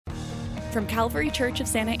From Calvary Church of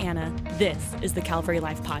Santa Ana, this is the Calvary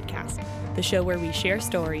Life Podcast, the show where we share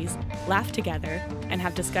stories, laugh together, and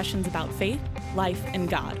have discussions about faith, life, and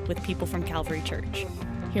God with people from Calvary Church.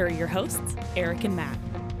 Here are your hosts, Eric and Matt.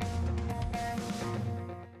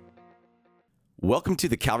 Welcome to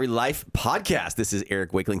the Calvary Life Podcast. This is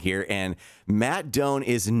Eric Wakeling here, and Matt Doan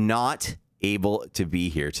is not able to be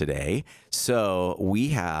here today. So we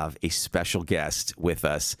have a special guest with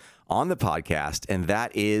us on the podcast, and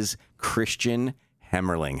that is Christian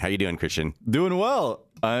Hemmerling. How you doing, Christian? Doing well.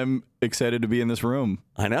 I'm excited to be in this room.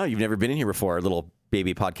 I know, you've never been in here before, our little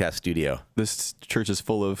baby podcast studio. This church is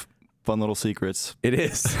full of fun little secrets. It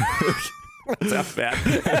is. It's not bad.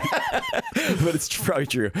 But it's probably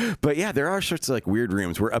true. But yeah, there are sorts of like weird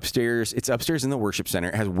rooms. We're upstairs. It's upstairs in the worship center.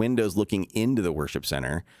 It has windows looking into the worship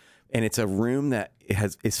center. And it's a room that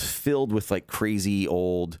is filled with like crazy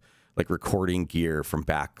old like recording gear from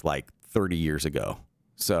back like 30 years ago.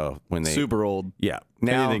 So when they super old. Yeah.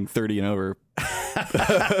 Now anything 30 and over.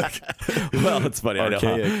 Well, it's funny. Archaic.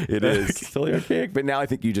 I know, huh? It is. It's totally archaic. But now I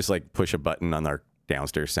think you just like push a button on our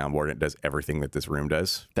downstairs soundboard and it does everything that this room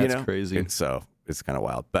does. That's crazy. So it's kind of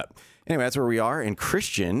wild. But anyway, that's where we are. And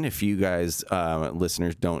Christian, if you guys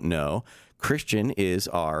listeners don't know, Christian is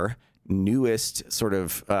our newest sort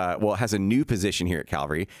of, has a new position here at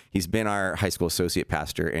Calvary. He's been our high school associate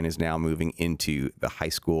pastor and is now moving into the high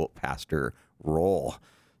school pastor role.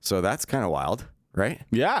 So that's kind of wild, right?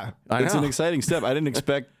 Yeah. It's know. an exciting step. I didn't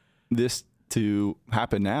expect this to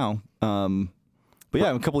happen now. But yeah,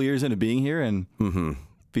 I'm a couple of years into being here and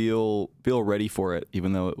feel ready for it,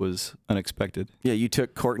 even though it was unexpected. Yeah, you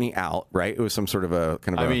took Courtney out, right? It was some sort of a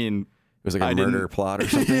kind of it was like a murder plot or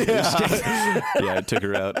something. Yeah, I took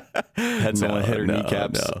her out. Had someone hit her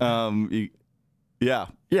kneecaps.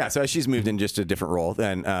 Yeah. So she's moved in just a different role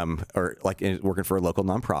than, or like working for a local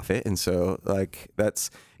nonprofit. And so like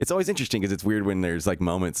it's always interesting because it's weird when there's like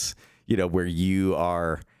moments,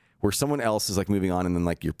 where someone else is like moving on and then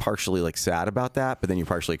like you're partially like sad about that, but then you're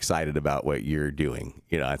partially excited about what you're doing,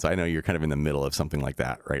 And so I know you're kind of in the middle of something like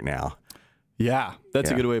that right now. Yeah,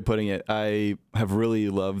 that's a good way of putting it. I have really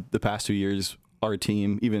loved the past 2 years, our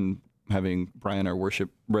team, even having Brian, our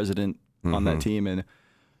worship resident, on that team, and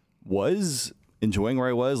was enjoying where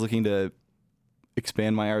I was, looking to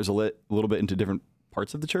expand my hours a little bit into different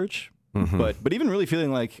parts of the church. But even really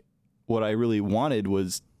feeling like what I really wanted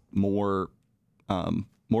was more of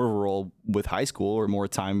a role with high school or more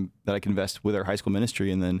time that I can invest with our high school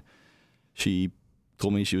ministry. And then she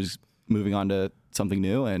told me she was moving on to something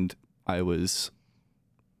new, and I was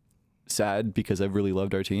sad because I've really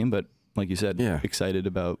loved our team, but like you said, excited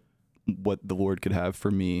about what the Lord could have for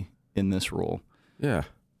me in this role. Yeah,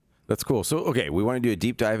 that's cool. So, okay, we want to do a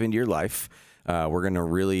deep dive into your life. We're going to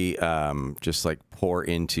really just like pour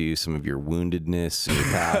into some of your woundedness in your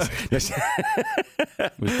past. There's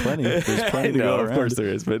plenty to go around. Of course there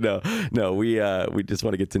is, but no, we just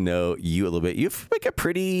want to get to know you a little bit. You've like a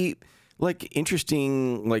pretty like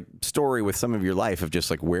interesting like story with some of your life of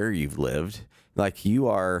just like where you've lived. Like you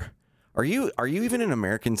are you even an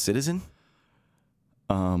American citizen?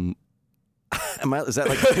 Is that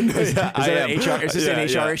like is that an HR? Is this an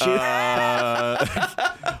HR issue?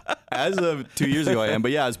 As of 2 years ago, I am.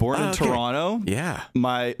 But yeah, I was born in Toronto. Yeah.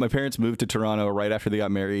 My parents moved to Toronto right after they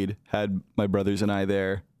got married. Had my brothers and I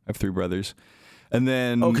there. I have 3 brothers. And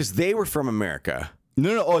then because they were from America.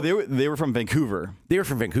 No. Oh, they were from Vancouver. They were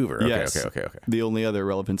from Vancouver. Okay, yes. Okay. The only other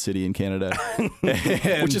relevant city in Canada,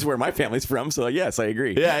 which is where my family's from. So yes, I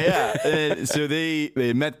agree. Yeah. And so they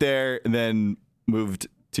met there and then moved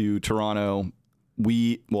to Toronto.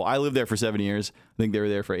 I lived there for 7 years. I think they were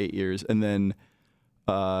there for 8 years. And then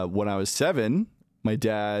when I was 7, my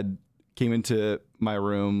dad came into my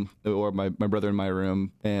room, or my brother in my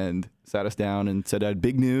room, and sat us down and said, "I had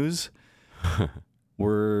big news.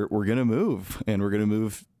 We're gonna move, and we're gonna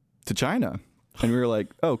move to China." And we were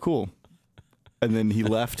like, "Oh, cool." And then he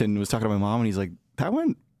left and was talking to my mom, and he's like, "That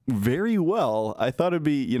went very well. I thought it'd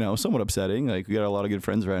be, somewhat upsetting. Like, we got a lot of good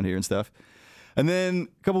friends around here and stuff." And then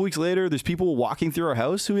a couple weeks later, there's people walking through our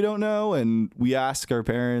house who we don't know, and we ask our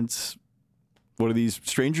parents, "What are these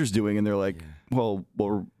strangers doing?" And they're like, well,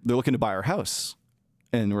 they're looking to buy our house.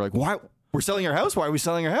 And we're like, "Why? We're selling our house? Why are we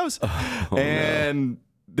selling our house?" And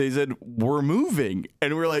they said, "We're moving."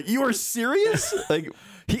 And we're like, "You are serious?" Like,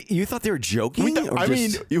 you thought they were joking?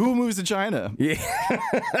 Who moves to China? Yeah,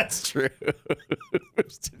 that's true.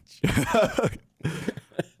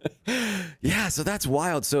 Yeah, so that's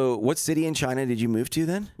wild. So what city in China did you move to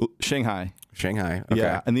then? Shanghai. Shanghai. Okay.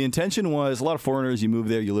 Yeah, and the intention was a lot of foreigners, you move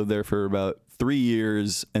there, you live there for about 3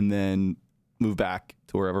 years, and then move back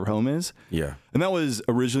to wherever home is. Yeah. And that was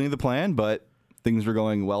originally the plan, but things were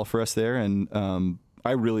going well for us there, and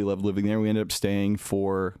I really loved living there. We ended up staying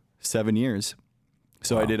for 7 years.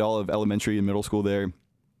 So I did all of elementary and middle school there.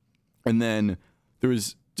 And then there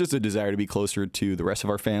was just a desire to be closer to the rest of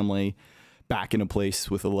our family, back in a place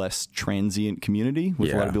with a less transient community,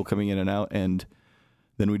 with a lot of people coming in and out. And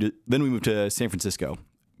then we moved to San Francisco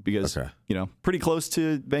because, pretty close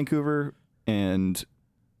to Vancouver, and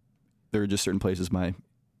there were just certain places my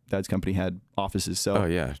dad's company had offices. So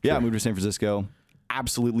I moved to San Francisco.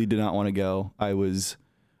 Absolutely did not want to go.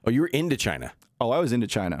 You were into China. Oh, I was into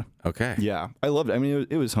China. Okay. Yeah. I loved it. I mean,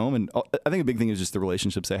 it was home. And I think a big thing is just the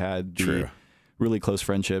relationships I had. True. Really close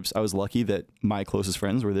friendships. I was lucky that my closest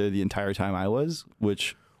friends were there the entire time I was,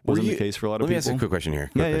 which wasn't the case for a lot of people. Let me ask you a quick question here.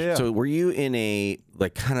 Yeah. So were you in a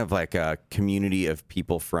kind of a community of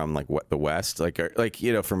people from the West,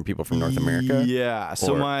 from people from North America? Yeah.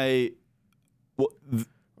 So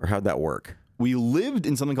or how'd that work? We lived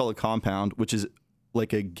in something called a compound, which is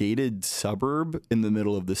like a gated suburb in the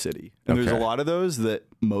middle of the city. And there's a lot of those that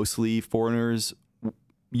mostly foreigners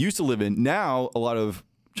used to live in. Now, a lot of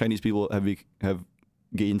Chinese people have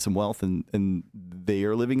gained some wealth and they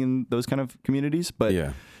are living in those kind of communities. But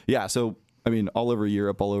so, I mean, all over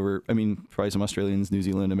Europe, probably some Australians, New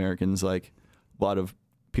Zealand, Americans, like a lot of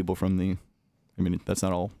people from that's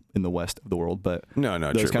not all in the west of the world, but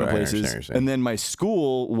those kind of places. And then my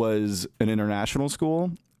school was an international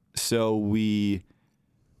school. So we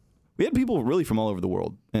had people really from all over the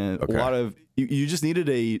world, and a lot of you just needed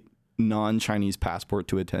a non-Chinese passport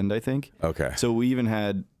to attend, I think. Okay. So we even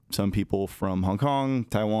had some people from Hong Kong,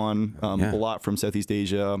 Taiwan, a lot from Southeast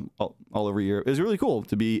Asia, all over Europe. It was really cool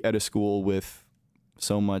to be at a school with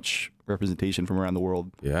so much representation from around the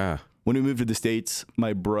world. Yeah. When we moved to the States,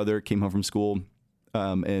 my brother came home from school,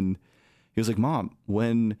 and he was like, "Mom,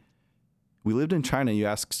 when we lived in China, you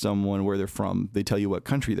ask someone where they're from, they tell you what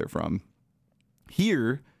country they're from.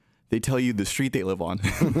 Here, they tell you the street they live on."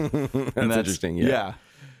 That's interesting. Yeah.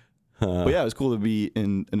 But yeah, it was cool to be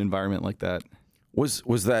in an environment like that.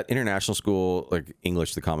 Was that international school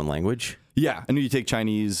English the common language? Yeah, I knew you take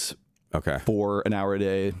Chinese Okay. for an hour a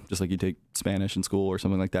day, just like you take Spanish in school or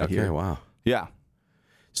something like that here. Okay, wow. Yeah.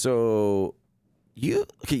 So you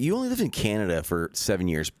only lived in Canada for 7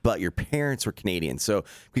 years, but your parents were Canadian. So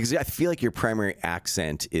because I feel like your primary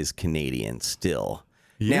accent is Canadian still.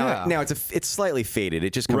 Yeah. Now it's slightly faded.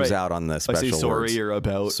 It just comes out on the special I say sorry words. or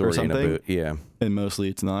about Sorry or something. and about, yeah. And mostly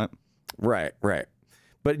it's not. Right.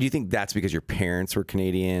 But do you think that's because your parents were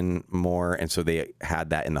Canadian more, and so they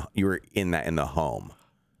had that you were in the home?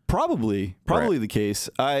 Probably the case.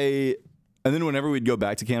 And then whenever we'd go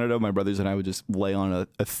back to Canada, my brothers and I would just lay on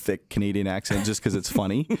a thick Canadian accent just because it's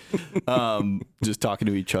funny. Just talking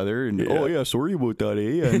to each other and sorry about that,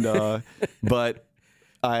 eh? And but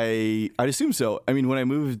I'd assume so. I mean, when I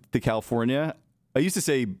moved to California, we'd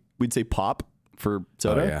say pop for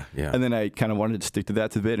soda. Oh, yeah. And then I kind of wanted to stick to that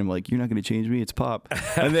to the bit. I'm like, you're not going to change me. It's pop.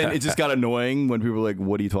 And then it just got annoying when people were like,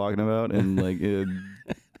 what are you talking about? And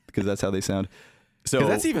because that's how they sound. So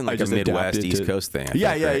that's even a Midwest, East Coast thing.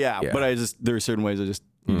 Yeah. But there are certain ways you just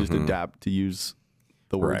adapt to use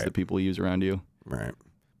the words that people use around you. Right.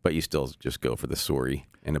 But you still just go for the sorry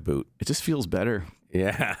and a boot. It just feels better.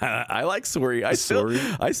 Yeah, I like sorry. I say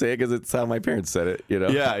it because it's how my parents said it.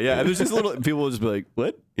 Yeah. And there's just people will just be like,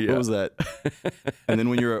 "What? What was that?" And then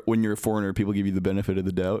when you're a foreigner, people give you the benefit of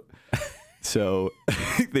the doubt, so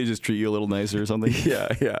they just treat you a little nicer or something.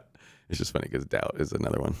 Yeah. It's just funny because doubt is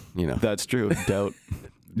another one. That's true. Doubt.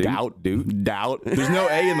 Doubt. Doubt. There's no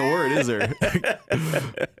A in the word, is there?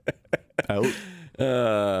 Doubt.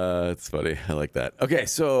 It's funny. I like that. Okay,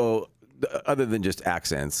 so other than just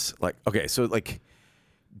accents,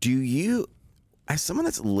 do you, as someone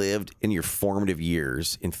that's lived in your formative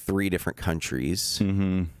years in 3 different countries,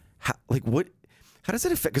 how does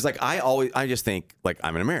it affect? Because I just think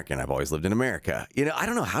I'm an American. I've always lived in America. I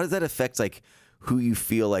don't know. How does that affect who you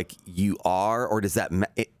feel like you are, or does that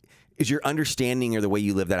is your understanding or the way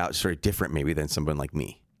you live that out sort of different maybe than someone like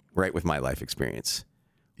me, right? With my life experience.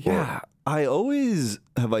 Yeah, I always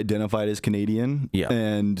have identified as Canadian. Yeah,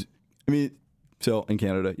 and I mean, so in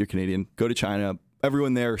Canada, you're Canadian. Go to China.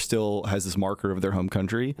 Everyone there still has this marker of their home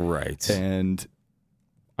country. Right. And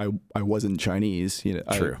I wasn't Chinese.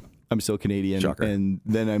 True. I'm still Canadian. Shocker. And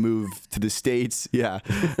then I moved to the States. Yeah.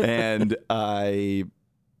 And I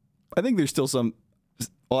think there's still some.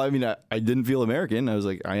 Well, I mean, I didn't feel American. I was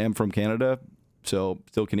like, I am from Canada, so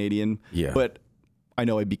still Canadian. Yeah. But I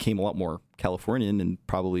know I became a lot more Californian, and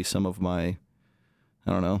probably some of my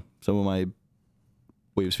way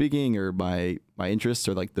of speaking or my interests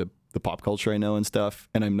or the pop culture I know and stuff.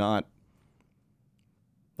 And I'm not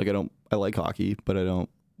I like hockey, but I don't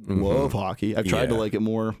love hockey. I've tried to Yeah. like it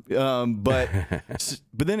more. But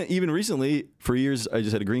then even recently, for years, I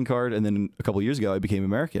just had a green card. And then a couple of years ago, I became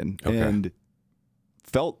American and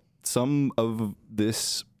felt some of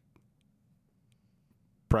this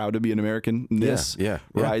proud to be an American-ness Yeah.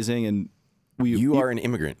 rising. And You are an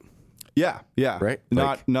immigrant. Yeah. Right?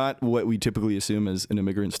 Not what we typically assume as an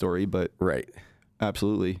immigrant story, but Right.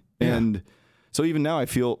 absolutely. Yeah. And so even now I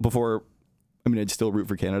feel I'd still root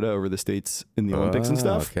for Canada over the States in the Olympics and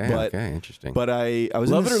stuff. Okay, But interesting. But I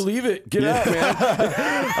was Love in it or this, leave it. Get out, man.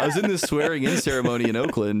 I was in this swearing in ceremony in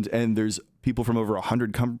Oakland, and there's people from over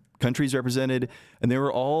 100 countries represented, and they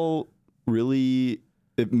were all really.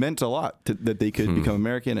 It meant a lot that they could become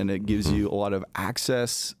American, and it gives you a lot of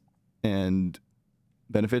access and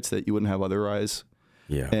benefits that you wouldn't have otherwise.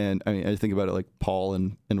 Yeah. And I mean, I think about it like Paul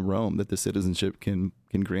in Rome, that the citizenship can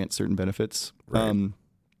grant certain benefits. Right.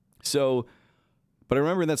 But I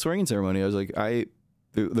remember in that swearing-in ceremony, I was like,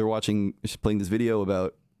 they're watching, playing this video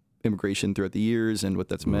about immigration throughout the years and what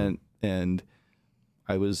that's meant, and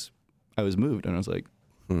I was moved, and I was like,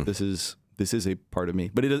 this is a part of me.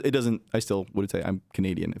 But it doesn't. I still would say I'm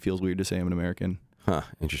Canadian. It feels weird to say I'm an American. Huh.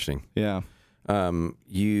 Interesting. Yeah.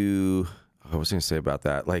 What was I going to say about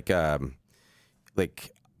that?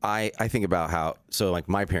 I think about how, so like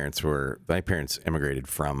my parents immigrated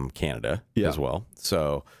from Canada as well.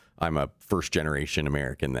 So I'm a first generation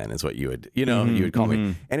American then is what you would call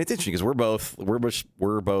me. And it's interesting because we're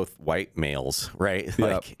both white males, right?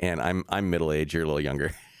 And I'm middle-aged, you're a little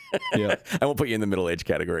younger. Yeah. I won't put you in the middle-aged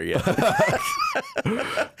category yet.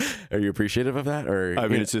 Are you appreciative of that? Or I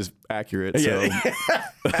mean, it's just accurate. So.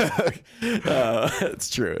 It's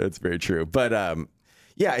true. It's very true. But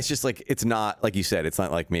it's just like, it's not, like you said, it's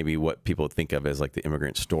not like maybe what people think of as like the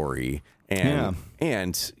immigrant story. And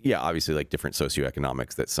obviously like different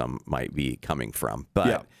socioeconomics that some might be coming from.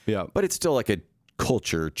 But but it's still like a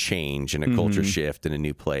culture change and a culture shift in a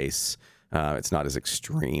new place. It's not as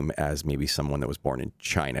extreme as maybe someone that was born in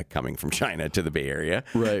China coming from China to the Bay Area.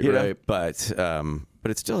 Right. But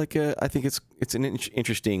it's still like I think it's an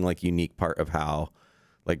interesting, like unique part of how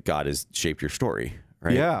like God has shaped your story.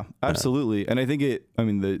 Right. Yeah, absolutely. And I think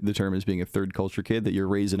the term is being a third culture kid, that you're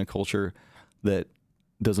raised in a culture that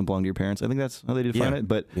doesn't belong to your parents. I think that's how they define it.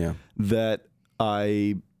 But that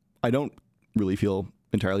I don't really feel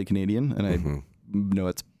entirely Canadian, and I know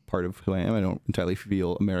it's part of who I am. I don't entirely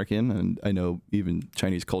feel American, and I know even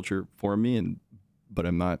Chinese culture formed me, but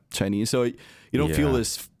I'm not Chinese. So you don't feel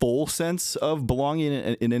this full sense of belonging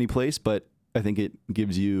in any place, but I think it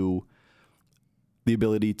gives you the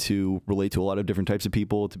ability to relate to a lot of different types of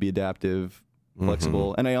people, to be adaptive,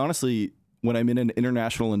 flexible. And I honestly, when I'm in an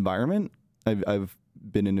international environment, I've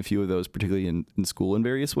been in a few of those, particularly in school in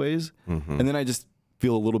various ways. And then I just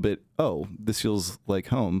feel a little bit, this feels like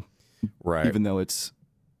home. Right. Even though it's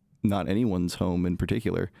not anyone's home in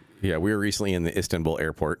particular. Yeah. We were recently in the Istanbul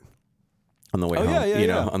airport on the way home,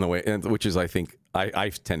 on the way, which is, I think, I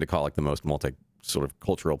tend to call like the most sort of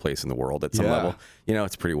cultural place in the world at some level.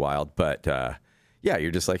 It's pretty wild, but,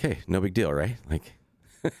 you're just like, hey, no big deal, right? Like,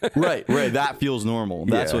 right. That feels normal.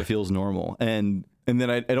 That's what feels normal. And then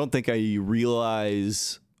I don't think I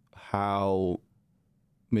realize how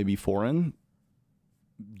maybe foreign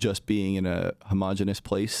just being in a homogenous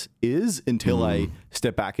place is until I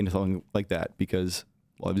step back into something like that, because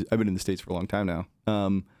I've been in the States for a long time now.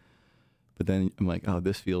 But then I'm like,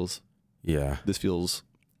 this feels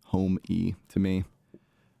home-y to me.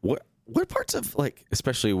 What parts of, like,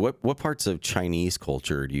 especially what parts of Chinese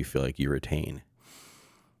culture do you feel like you retain?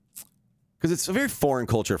 Because it's a very foreign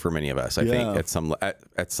culture for many of us, I think, at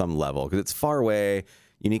some level, because it's far away,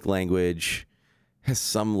 unique language, has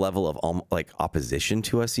some level of like opposition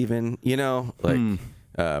to us, even,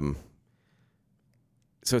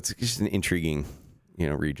 so it's just an intriguing,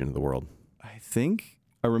 region of the world.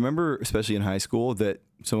 I remember, especially in high school, that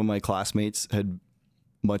some of my classmates had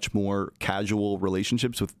much more casual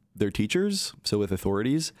relationships with their teachers, so with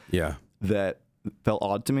authorities. Yeah. That felt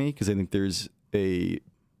odd to me, because I think there's a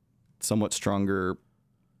somewhat stronger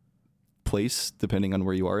place depending on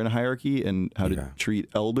where you are in a hierarchy and how to treat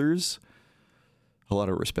elders. A lot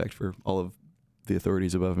of respect for all of the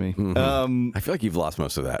authorities above me. I feel like you've lost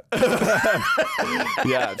most of that.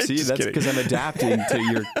 Yeah, see, that's because I'm adapting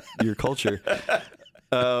to your culture.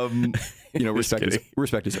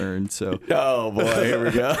 Respect is earned. So, oh boy, here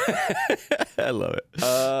we go. I love it.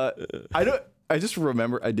 I just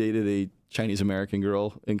remember I dated a Chinese American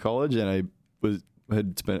girl in college, and I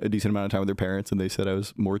had spent a decent amount of time with her parents, and they said I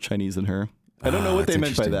was more Chinese than her. I don't know what they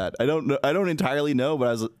meant by that. I don't know. I don't entirely know,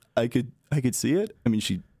 but I could see it. I mean,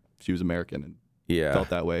 she was American and felt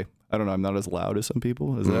that way. I don't know. I'm not as loud as some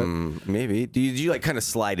people. Is that? Maybe. Do you like kind of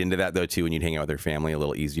slide into that though too when you'd hang out with your family a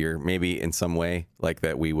little easier? Maybe in some way like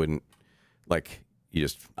that we wouldn't like you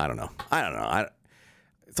just I don't know.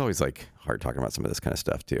 It's always like hard talking about some of this kind of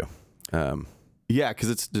stuff too. Yeah, because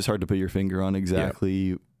it's just hard to put your finger on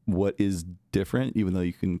exactly what is different, even though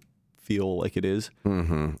you can feel like it is.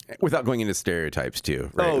 Mm-hmm. Without going into stereotypes too,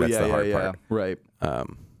 right? That's the hard part. Right.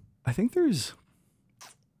 I think there's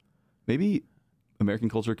maybe American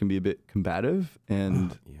culture can be a bit combative,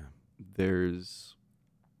 and there's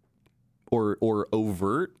or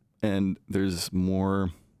overt, and there's more.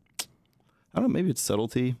 I don't know. Maybe it's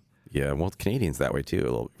subtlety. Yeah, well, Canadians that way too, a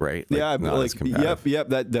little, right? Like, yep.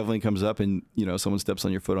 That definitely comes up, and someone steps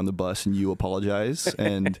on your foot on the bus, and you apologize,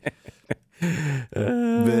 and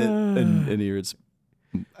and here it's.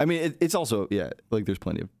 I mean, it's also like there's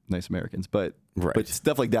plenty of nice Americans, but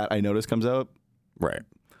stuff like that I notice comes out. Right.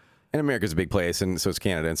 And America's a big place, and so is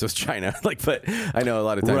Canada, and so is China. But I know a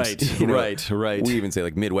lot of times, right. We even say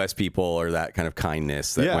like Midwest people or that kind of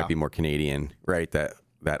kindness that might be more Canadian, right?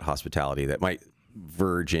 That hospitality that might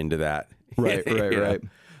verge into that. Right.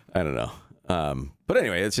 I don't know. But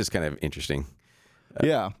anyway, it's just kind of interesting.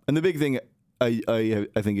 And the big thing I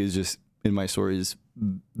think is just in my story is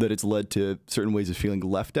that it's led to certain ways of feeling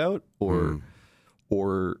left out or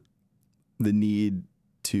the need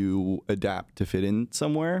to adapt to fit in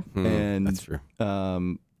somewhere. And that's true.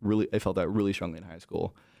 Really, I felt that really strongly in high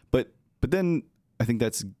school. But then I think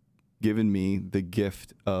that's given me the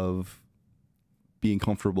gift of being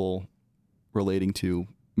comfortable relating to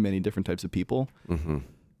many different types of people,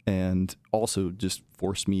 and also just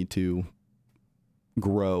forced me to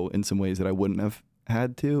grow in some ways that I wouldn't have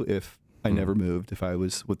had to if I never moved, if I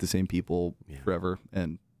was with the same people forever.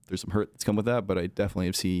 And there's some hurt that's come with that, but I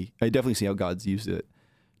definitely see how God's used it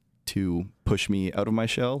to push me out of my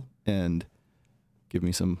shell and give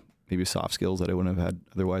me some maybe soft skills that I wouldn't have had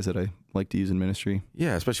otherwise that I like to use in ministry.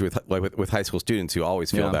 Yeah, especially with high school students who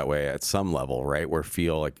always feel that way at some level, right? Where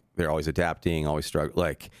feel like they're always adapting, always struggle.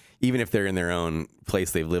 Like even if they're in their own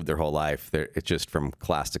place they've lived their whole life, it's just from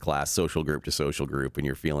class to class, social group to social group, and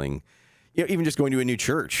you're feeling, even just going to a new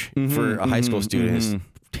church for a high school student is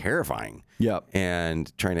terrifying. Yeah,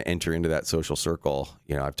 and trying to enter into that social circle.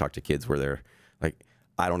 I've talked to kids where they're like,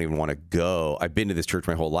 I don't even want to go. I've been to this church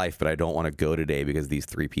my whole life, but I don't want to go today because these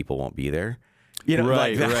 3 people won't be there.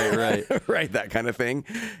 Right. Right, that kind of thing.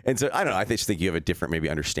 And so I don't know. I just think you have a different maybe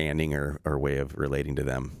understanding or way of relating to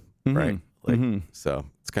them, right? So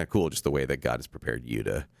it's kind of cool just the way that God has prepared you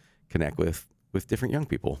to connect with different young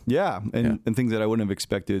people. Yeah, and things that I wouldn't have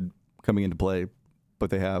expected coming into play, but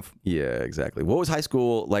they have. Yeah, exactly. What was high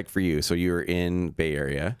school like for you? So you were in Bay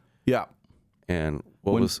Area. Yeah. And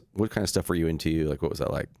what kind of stuff were you into? Like, what was that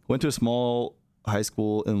like? Went to a small high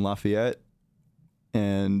school in Lafayette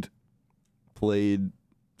and played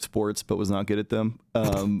sports, but was not good at them.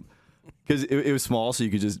 Because it was small, so you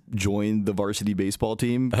could just join the varsity baseball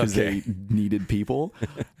team because they needed people.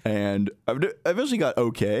 And I eventually got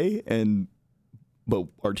okay, but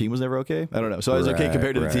our team was never okay. I don't know. So I was okay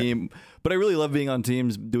compared to the team. But I really love being on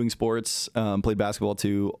teams, doing sports. Played basketball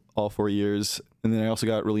too, all 4 years. And then I also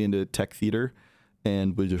got really into tech theater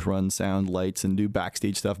and would just run sound, lights, and do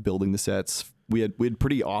backstage stuff, building the sets. We had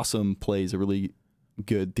pretty awesome plays, a really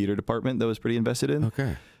good theater department that was pretty invested in.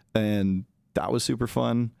 Okay. And that was super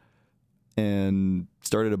fun. And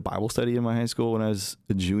started a Bible study in my high school when I was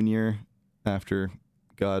a junior after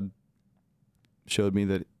God showed me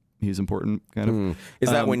that he's important, kind of. Is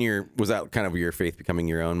that was that kind of your faith becoming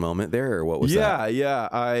your own moment there, or what was that? Yeah.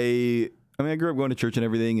 I grew up going to church and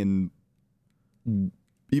everything, and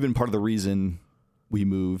even part of the reason we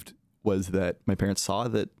moved was that my parents saw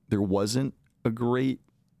that there wasn't a great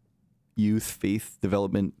youth faith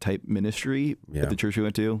development type ministry at the church we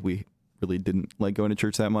went to. We really didn't like going to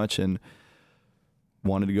church that much and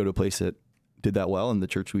wanted to go to a place that did that well. And the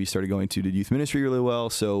church we started going to did youth ministry really well.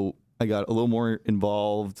 So I got a little more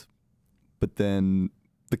involved. But then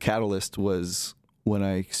the catalyst was when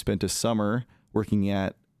I spent a summer working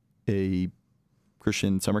at a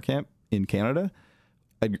Christian summer camp in Canada.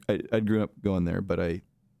 I grew up going there, but I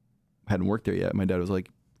hadn't worked there yet. My dad was like,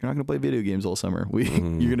 "You're not going to play video games all summer. You're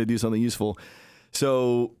going to do something useful."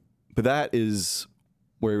 So, but that is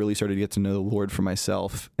where I really started to get to know the Lord for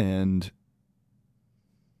myself, and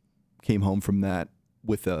came home from that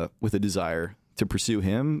with a desire to pursue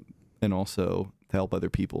Him and also to help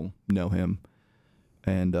other people know Him.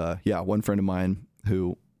 And one friend of mine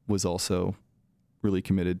who was also really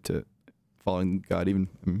committed to following God, even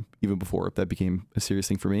before that became a serious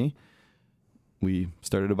thing for me, we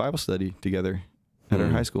started a Bible study together at our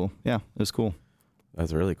high school. Yeah, it was cool.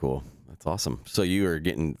 That's really cool. That's awesome. So you were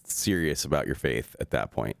getting serious about your faith at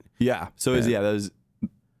that point. Yeah. So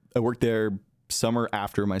I worked there summer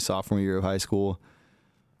after my sophomore year of high school.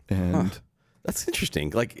 And That's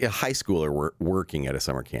interesting. Like a high schooler working at a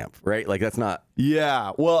summer camp, right? Like that's not.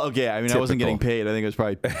 yeah. Well, okay. I mean, I wasn't Typical. getting paid. I think I was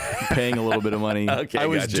probably paying a little bit of money. Okay, I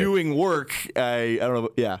was gotcha. doing work. I don't know.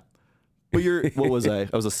 Yeah. But what was I?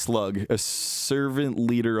 I was a slug, a servant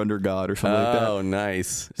leader under God or something like that. Oh,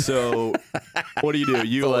 nice. So what do?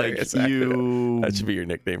 You Hilarious. That should be your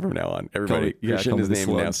nickname from now on. Everybody, yeah, Christian call me is the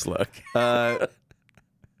named now Slug.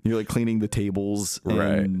 You're like cleaning the tables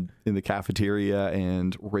in the cafeteria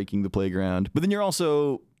and raking the playground. But then you're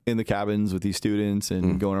also in the cabins with these students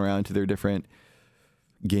and going around to their different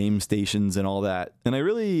game stations and all that. And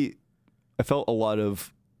I felt a lot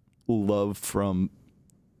of love from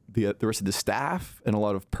the rest of the staff and a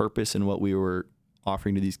lot of purpose in what we were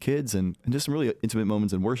offering to these kids and just some really intimate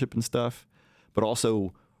moments in worship and stuff, but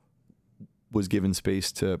also was given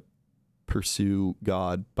space to pursue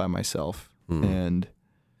God by myself. And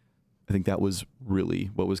I think that was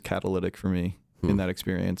really what was catalytic for me in that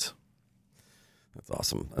experience. That's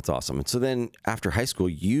awesome. That's awesome. And so then after high school,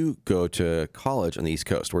 you go to college on the East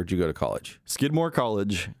Coast. Where'd you go to college? Skidmore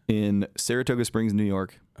College in Saratoga Springs, New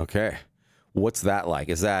York. Okay. What's that like?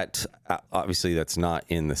 Is that obviously that's not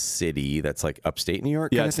in the city? That's like upstate New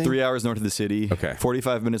York? Yeah, kind it's of thing? 3 hours north of the city. Okay.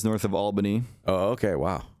 45 minutes north of Albany. Oh, okay.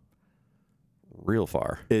 Wow. Real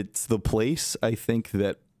far. It's the place I think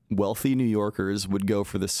that wealthy New Yorkers would go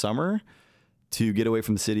for the summer to get away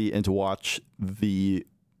from the city and to watch the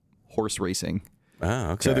horse racing.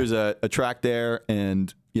 Oh, okay. So there's a track there,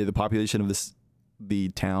 and the population of the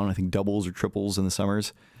town I think doubles or triples in the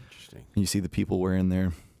summers. Interesting. And you see the people wearing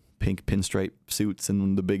their pink pinstripe suits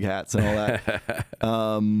and the big hats and all that.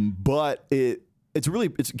 But it's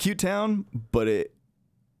a cute town, but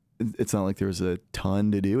it's not like there was a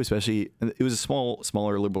ton to do. Especially it was a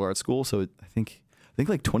smaller liberal arts school, so I think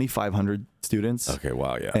like 2,500 students. Okay.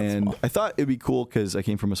 Wow. Yeah. And small. I thought it'd be cool because I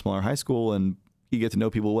came from a smaller high school and you get to know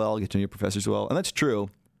people well, get to know your professors well. And that's true.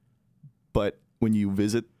 But when you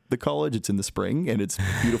visit the college, it's in the spring and it's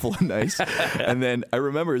beautiful and nice. And then I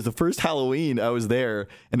remember it was the first Halloween I was there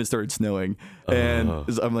and it started snowing. And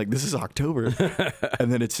I'm like, this is October.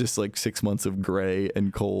 And then it's just like 6 months of gray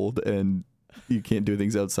and cold and you can't do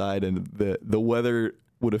things outside. And the weather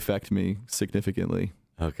would affect me significantly.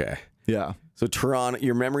 Okay. Yeah. So Toronto,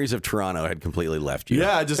 your memories of Toronto had completely left you.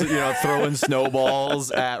 Yeah, just throwing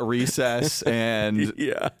snowballs at recess and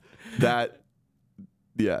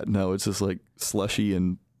it's just like slushy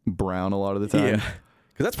and brown a lot of the time. Yeah.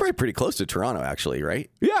 Because that's probably pretty close to Toronto, actually,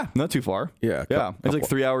 right? Yeah, not too far. Yeah. Yeah, it's like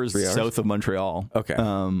 3 hours, 3 hours? south of Montreal. Okay.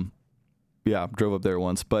 Yeah, drove up there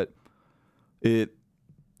once, but it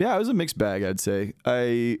was a mixed bag, I'd say.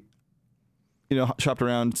 I shopped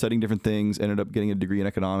around, studying different things, ended up getting a degree in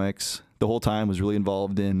economics. The whole time was really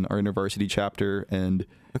involved in our InterVarsity chapter and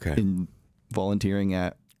in volunteering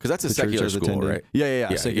at Because that's a the church I secular was school, attending. right?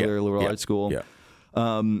 Yeah. Secular liberal arts school. Yeah.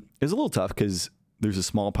 It was a little tough because there's a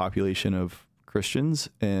small population of Christians,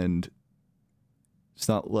 and it's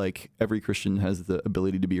not like every Christian has the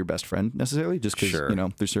ability to be your best friend necessarily. Just because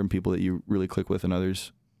there's certain people that you really click with, and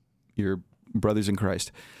others you're brothers in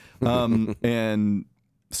Christ. And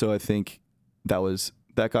so I think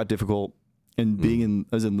that got difficult. And being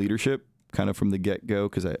I was in leadership kind of from the get go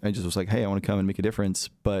because I just was like, hey, I want to come and make a difference,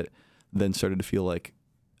 but then started to feel like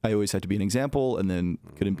I always had to be an example and then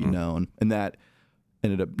couldn't be known. And that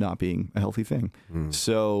ended up not being a healthy thing.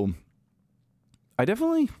 So I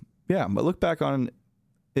definitely, I look back on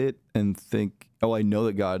it and think, I know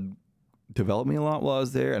that God developed me a lot while I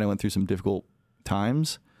was there and I went through some difficult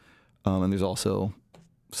times. And there's also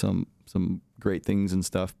some great things and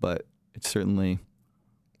stuff, but it's certainly,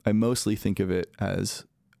 I mostly think of it as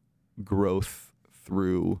growth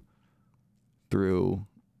through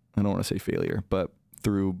I don't want to say failure, but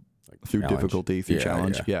through challenge. difficulty, through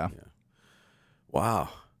challenge. Yeah. Wow.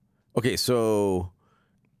 Okay, so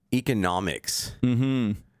economics.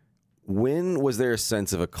 Mm-hmm. When was there a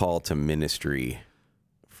sense of a call to ministry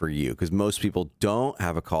for you? Because most people don't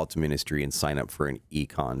have a call to ministry and sign up for an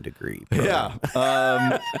econ degree. Yeah.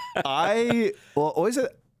 I always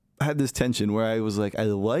had this tension where I was like, I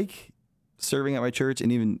like serving at my church.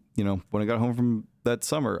 And even, when I got home from that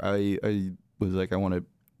summer, I was like, I want to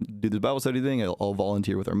do this Bible study thing. I'll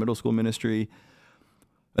volunteer with our middle school ministry.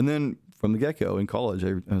 And then from the get-go in college,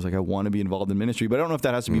 I was like, I want to be involved in ministry, but I don't know if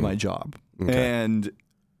that has to be my job. Okay. And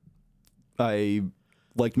I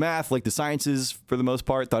liked math, liked the sciences for the most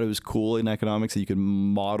part, thought it was cool in economics that you could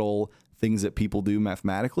model things that people do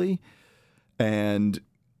mathematically. And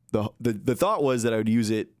the thought was that I would use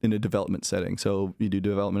it in a development setting. So you do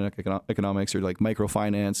development economics or like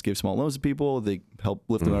microfinance, give small loans to people. They help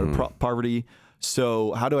lift them out of poverty.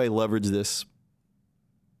 So how do I leverage this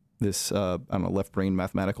I don't know, left brain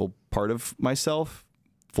mathematical part of myself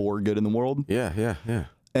for good in the world? Yeah.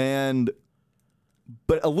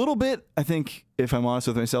 But a little bit, I think, if I'm honest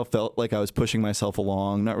with myself, felt like I was pushing myself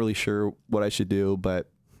along, not really sure what I should do, but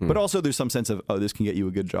also there's some sense of, oh, this can get you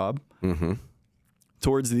a good job. Mm-hmm.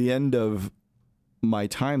 Towards the end of my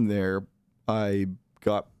time there, I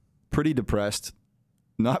got pretty depressed,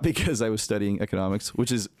 not because I was studying economics,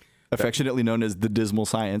 which is affectionately known as the dismal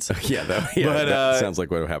science. That sounds like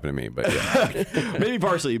what happened to me, but yeah. Maybe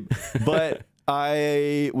partially. But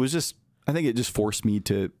I think it just forced me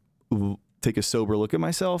to take a sober look at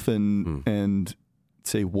myself and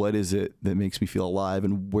say, what is it that makes me feel alive,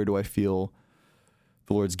 and where do I feel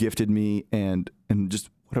the Lord's gifted me, and just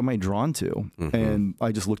what am I drawn to? Mm-hmm. And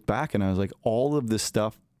I just looked back and I was like, all of this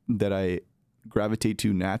stuff that I gravitate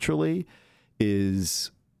to naturally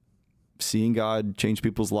is seeing God change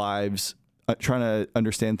people's lives, trying to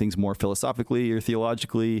understand things more philosophically or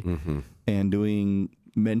theologically, and doing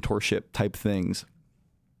mentorship type things.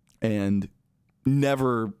 And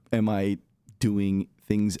never am I doing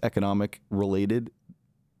things economic related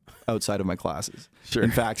outside of my classes. Sure.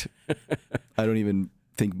 In fact, I don't even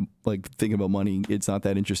thinking about money. It's not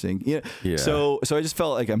that interesting. Yeah. So I just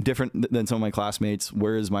felt like I'm different than some of my classmates.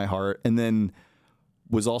 Where is my heart? And then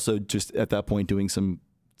was also just at that point doing some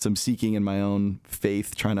seeking in my own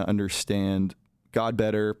faith, trying to understand God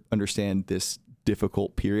better, understand this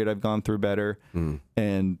difficult period I've gone through better.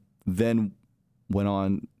 And then went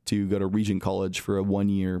on to go to Regent College for a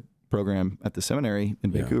 1-year program at the seminary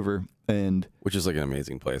in Vancouver, and which is like an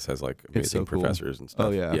amazing place, has like amazing professors and stuff.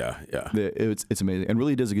 Oh yeah. It's amazing, and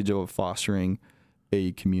really does a good job of fostering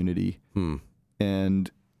a community. And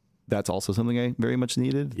that's also something I very much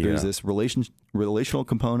needed. There's this relational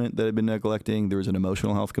component that I've been neglecting. There was an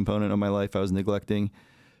emotional health component of my life I was neglecting,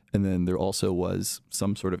 and then there also was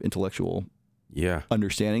some sort of intellectual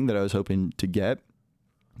understanding that I was hoping to get.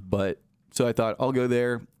 But so I thought, I'll go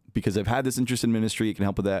there because I've had this interest in ministry. It can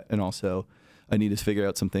help with that. And also I need to figure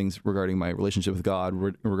out some things regarding my relationship with God,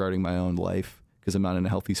 regarding my own life, because I'm not in a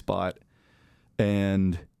healthy spot.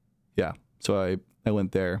 And so I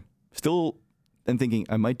went there still and thinking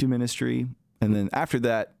I might do ministry. And then after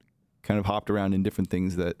that, kind of hopped around in different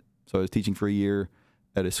things so I was teaching for a year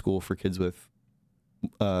at a school for kids with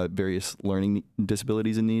various learning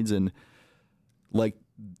disabilities and needs. And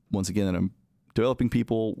once again, I'm developing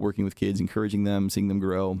people, working with kids, encouraging them, seeing them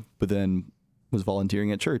grow, but then was volunteering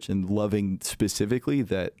at church and loving specifically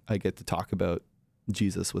that I get to talk about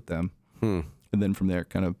Jesus with them. And then from there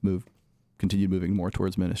kind of continued moving more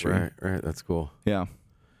towards ministry. Right. That's cool. Yeah.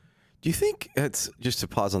 Do you think it's just to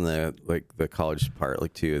pause on the college part,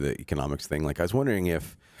 too, the economics thing? I was wondering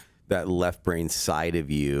if that left brain side of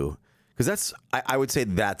you, because I would say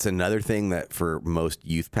that's another thing that for most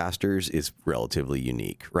youth pastors is relatively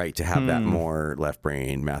unique, right? To have that more left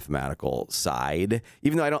brain mathematical side,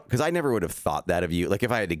 even though because I never would have thought that of you.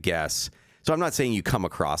 If I had to guess, so I'm not saying you come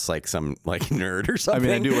across like some nerd or something.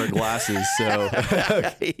 I mean, I do wear glasses, so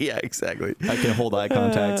yeah, exactly. I can hold eye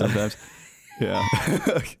contact sometimes. Yeah.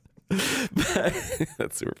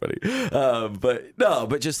 That's super funny.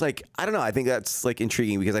 But just I don't know. I think that's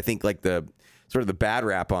intriguing because I think the sort of the bad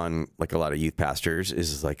rap on a lot of youth pastors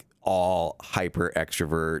is all hyper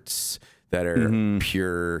extroverts that are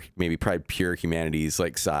pure, maybe probably pure humanities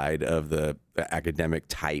side of the academic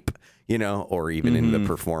type, or even in the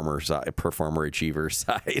performer achiever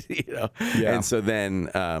side, Yeah. And so then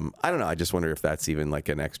I don't know. I just wonder if that's even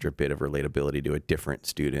an extra bit of relatability to a different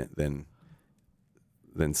student than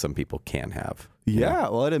some people can have. Yeah.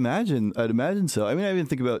 Well, I'd imagine so. I mean, I even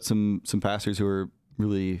think about some pastors who are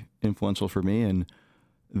really influential for me and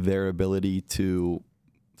their ability to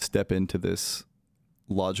step into this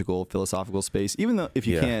logical, philosophical space, even though if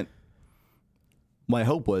you can't, my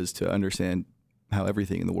hope was to understand how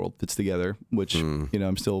everything in the world fits together, which,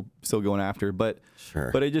 I'm still going after, but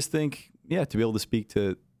I just think, to be able to speak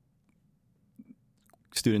to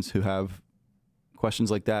students who have questions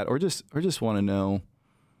like that, or just want to know,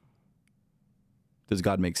 does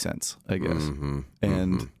God make sense, I guess.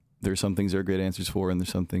 And there's some things there are great answers for, and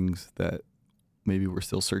there's some things that maybe we're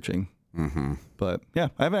still searching. But I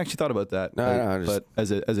haven't actually thought about that. But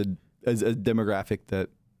as a demographic that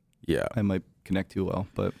I might connect to well.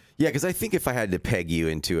 But because I think if I had to peg you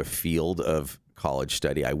into a field of college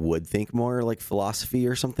study, I would think more philosophy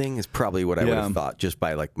or something is probably what I would have thought, just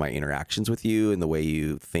by my interactions with you and the way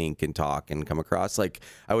you think and talk and come across. I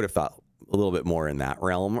would have thought a little bit more in that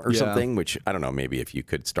realm or something, which I don't know, maybe if you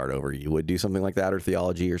could start over, you would do something like that, or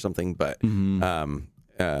theology or something, but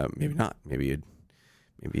maybe not. Maybe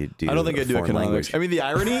you'd do I don't think I'd do foreign economics. language. I mean, the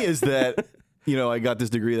irony is that, I got this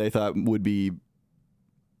degree that I thought would be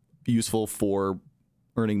useful for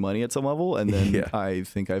earning money at some level. And then I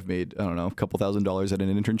think I've made, I don't know, a couple $1,000s at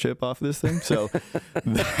an internship off of this thing. So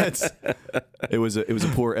it was a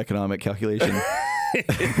poor economic calculation.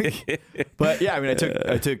 But yeah, I mean,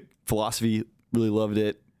 I took philosophy, really loved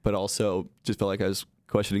it, but also just felt like I was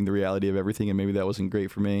questioning the reality of everything, and maybe that wasn't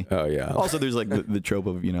great for me. Oh yeah. Also, there's like the trope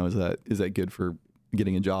of, is that good for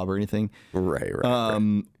getting a job or anything? Right.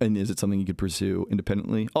 And is it something you could pursue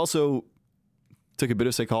independently? Also, took a bit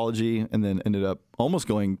of psychology and then ended up almost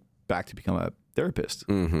going back to become a therapist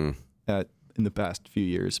in the past few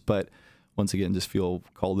years. But once again, just feel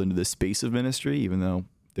called into this space of ministry, even though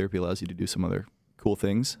therapy allows you to do some other cool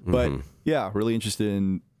things. But yeah, really interested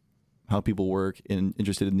in how people work, and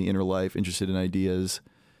interested in the inner life, interested in ideas,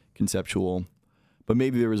 conceptual. But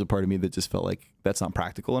maybe there was a part of me that just felt like that's not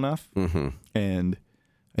practical enough. And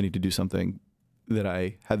I need to do something that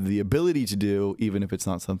I have the ability to do, even if it's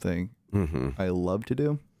not something I love to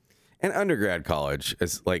do. And undergrad college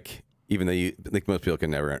is like, even though you like, most people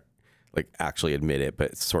can never like actually admit it,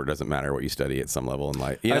 but it sort of doesn't matter what you study at some level in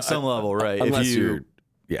life. At some level, right? Unless you're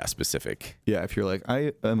specific. Yeah, if you're like,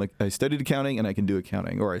 I studied accounting and I can do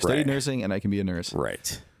accounting, or I studied nursing and I can be a nurse.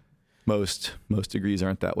 Right. Most degrees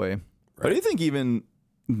aren't that way. Right. But I do think even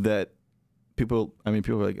that people are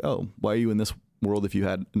like, oh, why are you in this world if you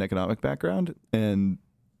had an economic background? And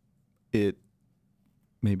it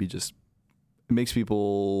maybe just makes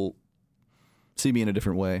people see me in a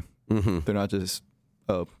different way. They're not just,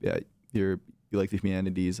 oh yeah, you like the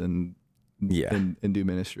humanities and do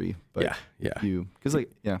ministry, but you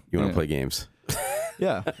want to play games.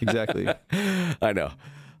 Yeah, exactly. I know.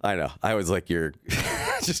 I was like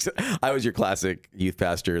I was your classic youth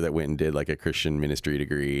pastor that went and did like a Christian ministry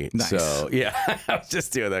degree. Nice. So yeah, I was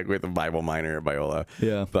just doing that with a Bible minor at Biola.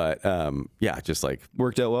 Yeah. But just like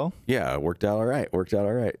worked out well. Yeah, worked out all right.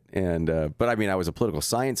 And but I mean, I was a political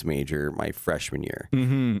science major my freshman year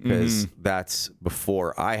because that's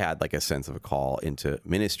before I had like a sense of a call into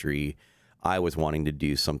ministry. I was wanting to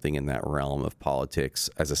do something in that realm of politics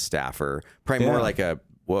as a staffer, probably more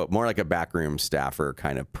like a backroom staffer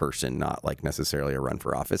kind of person, not like necessarily a run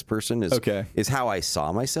for office person is how I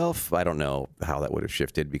saw myself. I don't know how that would have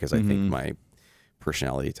shifted because I think my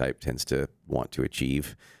personality type tends to want to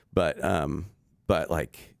achieve, but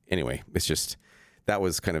like, anyway, it's just, that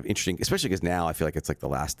was kind of interesting, especially because now I feel like it's like the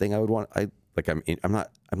last thing I would want. I'm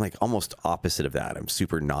like almost opposite of that. I'm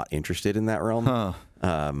super not interested in that realm.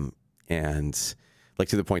 And like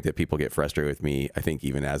to the point that people get frustrated with me, I think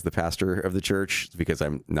even as the pastor of the church, because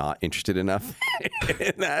I'm not interested enough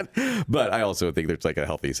in that. But I also think there's like a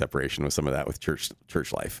healthy separation with some of that with church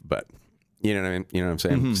life. But you know what I mean? You know what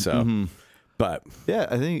I'm saying? But yeah,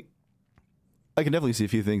 I think I can definitely see a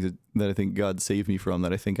few things that I think God saved me from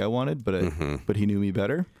that I think I wanted, but he knew me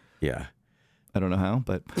better. Yeah. I don't know how,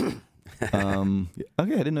 but okay, I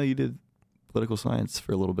didn't know you did political science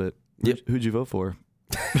for a little bit. Who'd you vote for?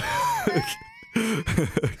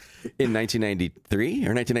 In 1993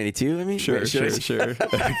 or 1992, I mean, sure.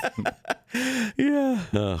 Yeah,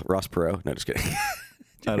 Ross Perot. No, just kidding.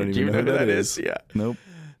 I don't even know who that is. Yeah, nope.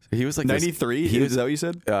 He was like 93. Is that what you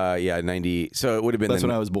said? Yeah, 90. So it would have been. That's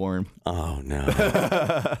when I was born. Oh no.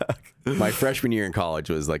 My freshman year in college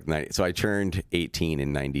was like 90. So I turned 18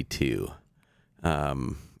 in 92,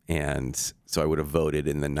 and so I would have voted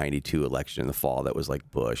in the 92 election in the fall. That was like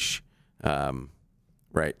Bush.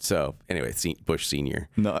 Right. So anyway, Bush senior.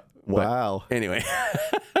 No. Wow. But anyway,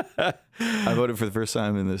 I voted for the first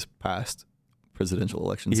time in this past presidential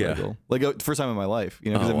election cycle. Like first time in my life,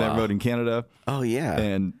 because I've never voted in Canada. Oh yeah.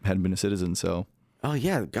 And hadn't been a citizen. So. Oh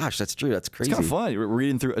yeah. Gosh, that's true. That's crazy. It's kind of fun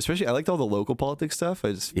reading through, especially I liked all the local politics stuff.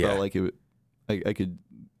 I just felt like it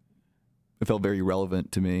felt very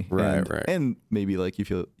relevant to me. Right. And maybe like you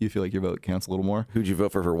feel like your vote counts a little more. Who'd you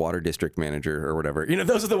vote for water district manager or whatever?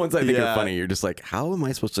 Those are the ones I think are funny. You're just like, how am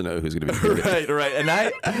I supposed to know who's going to be good? Right. And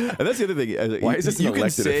that's the other thing. Why is this an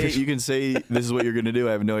elected official? You can say this is what you're going to do.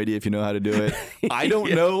 I have no idea if you know how to do it. I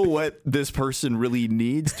don't know what this person really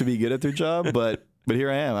needs to be good at their job, but here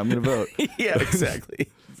I am. I'm going to vote. Yeah, exactly.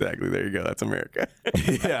 There you go. That's America.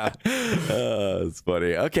 Yeah. It's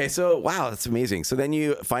funny. Okay. So, wow, that's amazing. So then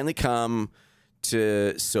you finally come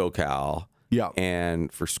to SoCal. Yeah.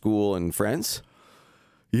 And for school and friends?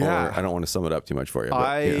 Yeah. Or, I don't want to sum it up too much for you.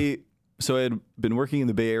 But, So I had been working in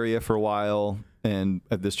the Bay Area for a while, and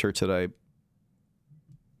at this church that I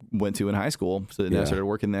went to in high school. So then I started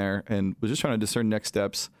working there and was just trying to discern next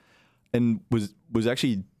steps. and was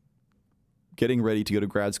actually getting ready to go to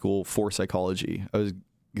grad school for psychology.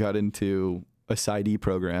 Got into a PsyD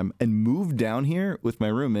program and moved down here with my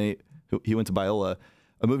roommate. He went to Biola.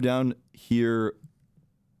 I moved down here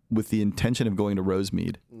with the intention of going to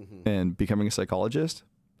Rosemead and becoming a psychologist.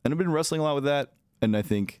 And I've been wrestling a lot with that. And I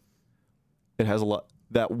think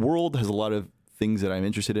that world has a lot of things that I'm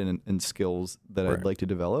interested in and skills that I'd like to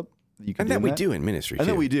develop. You can and that we do in ministry too. And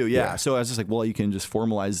that we do, yeah. So I was just like, well, you can just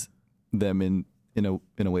formalize them in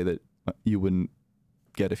a way that you wouldn't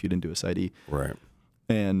get if you didn't do a PsyD. Right.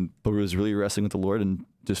 But I was really wrestling with the Lord and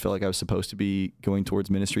just felt like I was supposed to be going towards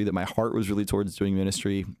ministry, that my heart was really towards doing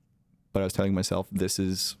ministry. But I was telling myself, this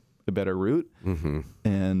is a better route.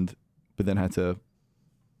 But then had to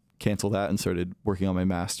cancel that and started working on my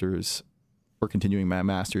master's or continuing my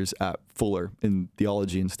master's at Fuller in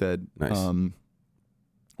theology instead. Nice.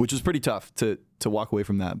 Which was pretty tough to walk away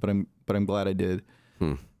from that, but I'm glad I did.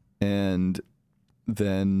 And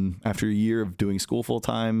then after a year of doing school full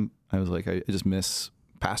time, I was like, I just miss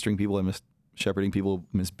pastoring people. I miss shepherding people,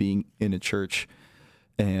 miss being in a church,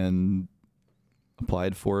 and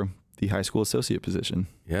applied for the high school associate position.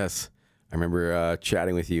 Yes. I remember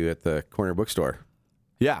chatting with you at the corner bookstore.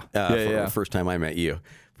 Yeah. The first time I met you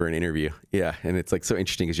for an interview. Yeah. And it's like so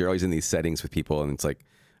interesting because you're always in these settings with people and it's like,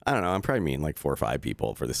 I don't know, I'm probably meeting like 4 or 5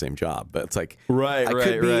 people for the same job, but it's like, right.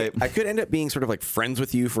 I could end up being sort of like friends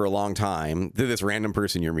with you for a long time, to this random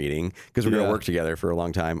person you're meeting because we're going to work together for a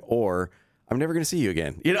long time, or I'm never going to see you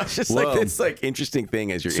again. You know, it's just like this like interesting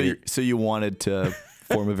thing as you're. So you wanted to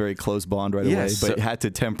form a very away, but had to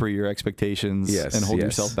temper your expectations and hold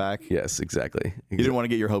yourself back. Yes, exactly. You didn't want to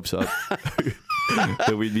get your hopes up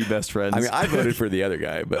that we'd be best friends. I mean, I voted for the other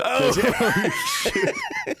guy, but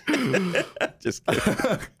just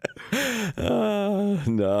kidding.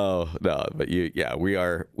 No, but we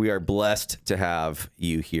are blessed to have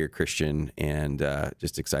you here, Christian, and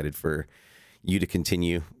just excited for you to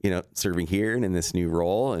continue, serving here and in this new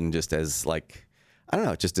role, and just as like, I don't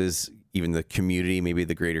know, just as even the community, maybe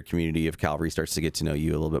the greater community of Calvary starts to get to know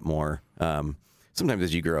you a little bit more. Sometimes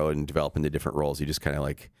as you grow and develop into different roles, you just kind of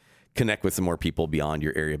like connect with some more people beyond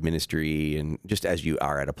your area of ministry. And just as you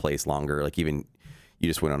are at a place longer, like even you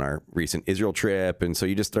just went on our recent Israel trip. And so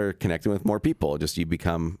you just start connecting with more people, you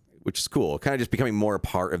become, which is cool, kind of just becoming more a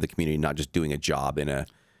part of the community, not just doing a job in a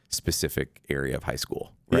specific area of high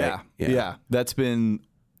school. Right? Yeah. That's been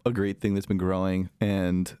a great thing that's been growing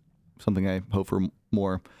and something I hope for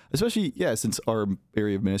more, especially, since our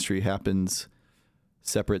area of ministry happens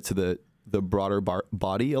separate to the broader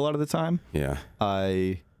body a lot of the time. Yeah.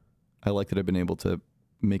 I like that I've been able to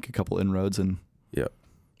make a couple inroads and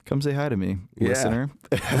come say hi to me, listener.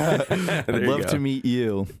 I'd love to meet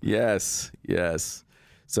you. Yes.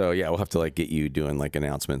 So we'll have to like get you doing like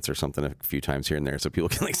announcements or something a few times here and there so people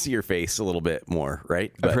can like see your face a little bit more,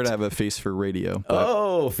 right? I've heard I have a face for radio.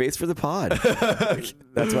 Face for the pod.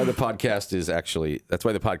 That's why the podcast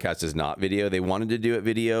is not video. They wanted to do it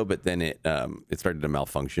video, but then it started to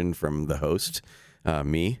malfunction from the host.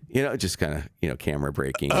 Me, just kind of, camera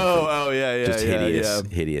breaking. Just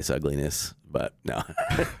hideous ugliness. But no.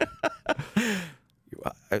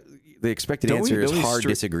 The expected answer is hard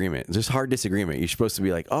disagreement. It's just hard disagreement. You're supposed to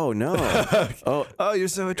be like, oh, no. Oh, you're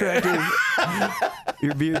so attractive.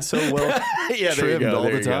 Your beard's so well trimmed all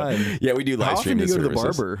the time. Yeah, we do live stream this. How often do you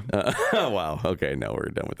go to the barber? Wow. Okay, no, we're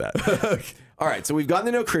done with that. All right, so we've gotten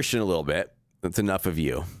to know Christian a little bit. That's enough of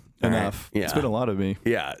you. Enough. Right. Yeah. It's been a lot of me.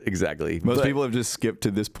 Yeah, exactly. Most people have just skipped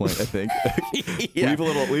to this point, I think. Leave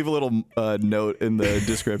a little note in the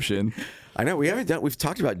description. I know we've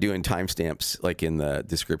talked about doing timestamps like in the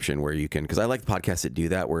description where you can, because I like podcasts that do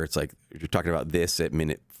that, where it's like you're talking about this at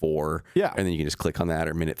minute 4, and then you can just click on that,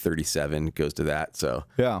 or minute 37 goes to that. So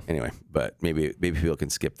anyway, but maybe people can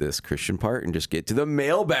skip this Christian part and just get to the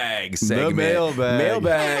mailbag segment. The mailbag.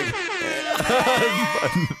 Mailbag.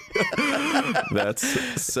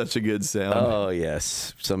 That's such a good sound. Oh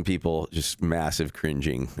yes, some people just massive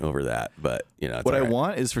cringing over that, but what I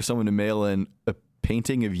want is for someone to mail in a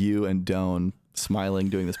painting of you and Doan smiling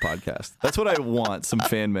doing this podcast. That's what I want, some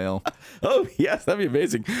fan mail. Oh, yes, that'd be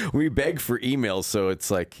amazing. We beg for emails, so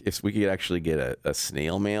it's like if we could actually get a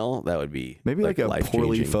snail mail, that would be maybe like a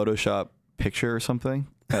poorly Photoshop picture or something,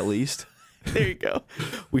 at least. There you go.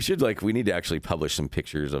 We need to actually publish some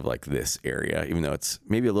pictures of like this area, even though it's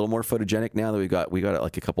maybe a little more photogenic now that we got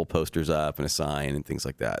like a couple posters up and a sign and things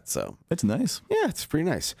like that. So it's nice. Yeah, it's pretty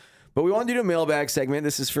nice. But we want to do a mailbag segment.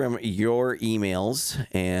 This is from your emails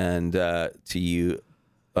and to you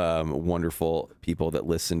wonderful people that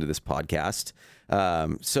listen to this podcast.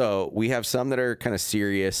 So we have some that are kind of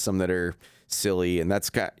serious, some that are silly, and that's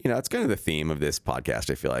kind of the theme of this podcast.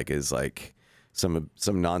 I feel like is like some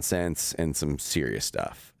nonsense and some serious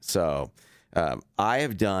stuff. So I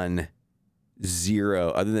have done zero,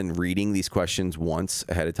 other than reading these questions once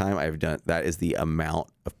ahead of time. That is the amount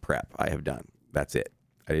of prep I have done. That's it.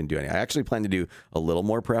 I didn't do any. I actually plan to do a little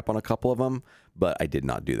more prep on a couple of them, but I did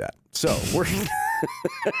not do that. So we're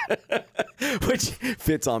which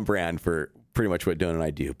fits on brand for pretty much what Dylan and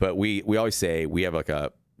I do. But we always say we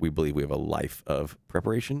believe we have a life of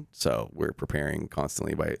preparation. So we're preparing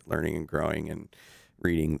constantly by learning and growing and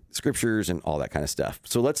reading scriptures and all that kind of stuff.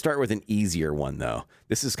 So let's start with an easier one, though.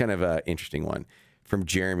 This is kind of an interesting one. From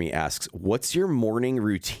Jeremy asks, what's your morning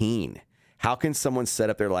routine? How can someone set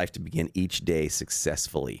up their life to begin each day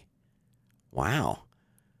successfully? Wow.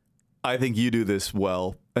 I think you do this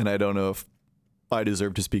well, and I don't know if I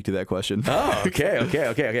deserve to speak to that question. Oh,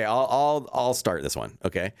 okay. I'll start this one.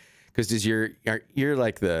 Okay. Because you're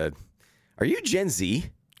like are you Gen Z?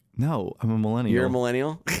 No, I'm a millennial. You're a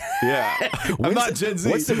millennial? Yeah. I'm not Gen Z.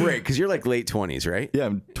 What's the break? Because you're like late 20s, right? Yeah,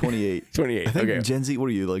 I'm 28. 28. I think Okay. Gen Z, what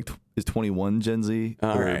are you, like, is 21 Gen Z?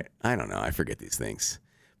 All right. I don't know. I forget these things.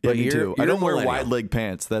 Yeah, But me you're, too. You're I don't a wear millennial. wide leg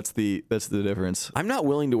pants. That's the difference. I'm not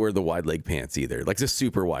willing to wear the wide leg pants either. Like the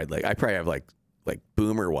super wide leg. I probably have like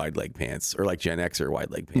boomer wide leg pants or like Gen Xer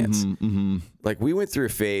wide leg pants. Mm-hmm. Like we went through a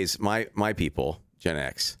phase, my people, Gen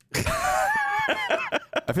X.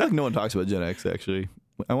 I feel like no one talks about Gen X, actually.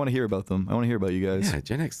 I want to hear about them. I want to hear about you guys. Yeah,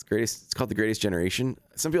 Gen X, greatest. It's called the greatest generation.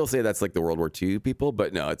 Some people say that's like the World War II people,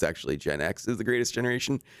 but no, it's actually Gen X is the greatest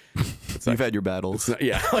generation. You've had your battles.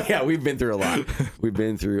 Yeah, we've been through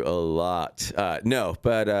a lot. No,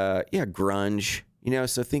 but yeah, grunge.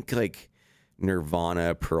 So think like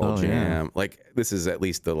Nirvana, Pearl Jam. Yeah. Like this is at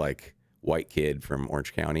least the like white kid from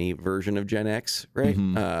Orange County version of Gen X, right?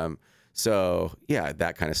 Mm-hmm. So yeah,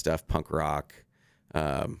 that kind of stuff, punk rock.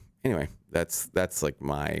 Anyway, that's like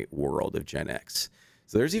my world of Gen X.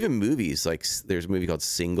 So there's even movies, like there's a movie called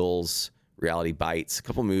Singles, Reality Bites, a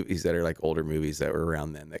couple movies that are like older movies that were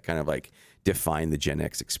around then that kind of like define the Gen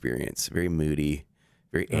X experience. Very moody,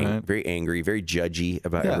 very angry, very judgy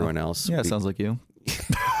about everyone else. Yeah, sounds like you.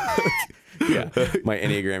 Yeah, my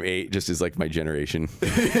Enneagram 8 just is like my generation.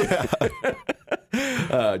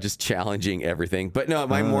 Just challenging everything. But no,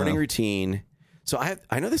 my morning routine. So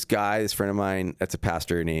I know this friend of mine that's a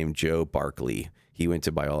pastor named Joe Barkley. He went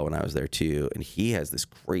to Biola when I was there too. And he has this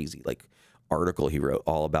crazy like article he wrote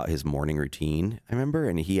all about his morning routine. I remember.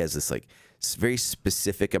 And he has this like very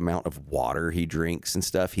specific amount of water he drinks and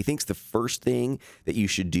stuff. He thinks the first thing that you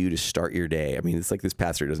should do to start your day. I mean, it's like this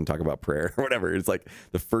pastor doesn't talk about prayer or whatever. It's like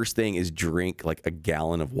the first thing is drink like a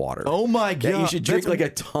gallon of water. Oh my God. You should drink like a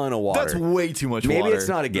ton of water. That's way too much water. Maybe it's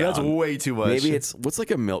not a gallon. That's way too much. Maybe it's what's like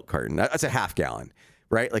a milk carton. That's a half gallon,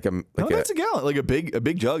 right? That's a gallon. Like a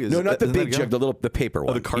big jug is. No, not the isn't that a big jug. gallon? The paper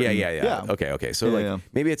one. the carton. Yeah. Okay. So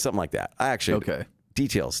maybe it's something like that. I actually Okay.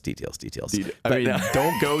 Details. I mean,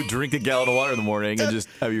 don't go drink a gallon of water in the morning and just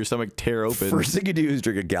have your stomach tear open. First thing you do is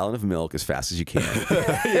drink a gallon of milk as fast as you can.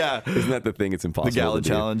 Yeah. Isn't that the thing? It's impossible. The gallon to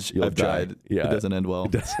do. challenge. You'll I've die. tried. Yeah. It doesn't end well.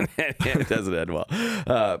 It doesn't end well.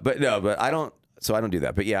 But I don't. So I don't do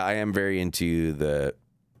that. But yeah, I am very into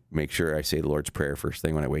make sure I say the Lord's Prayer first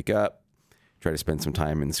thing when I wake up. Try to spend some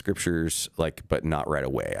time in the scriptures, but not right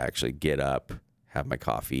away. I actually get up, have my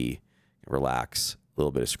coffee, relax, a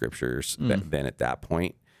little bit of scriptures. Then at that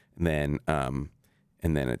point, and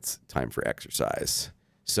then it's time for exercise.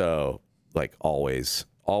 So like always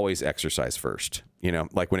exercise first.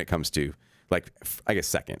 Like when it comes to I guess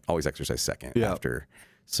second. Always exercise second after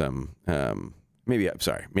some. Maybe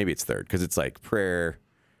it's third because it's like prayer,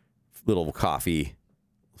 little coffee,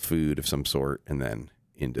 food of some sort, and then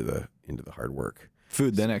into the hard work.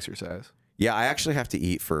 Food, then exercise. Yeah, I actually have to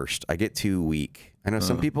eat first. I get too weak. I know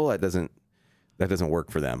some people that doesn't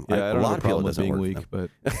work for them. Yeah, I don't a lot have of people with doesn't being work weak, for them.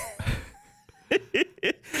 but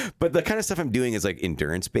But the kind of stuff I'm doing is like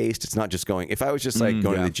endurance based. It's not just going. If I was just like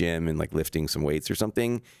going to the gym and like lifting some weights or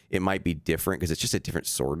something, it might be different because it's just a different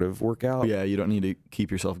sort of workout. yeah, you don't need to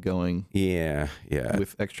keep yourself going Yeah.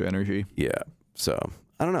 with extra energy. Yeah. So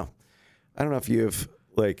I don't know. I don't know if you have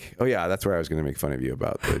like, oh yeah, that's where I was going to make fun of you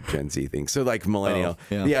about the Gen Z thing. So like millennial.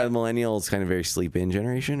 yeah. The millennials kind of very sleep in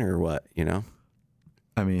generation or what,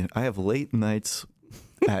 I mean, I have late nights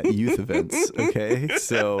at youth events, okay?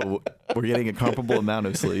 So we're getting a comparable amount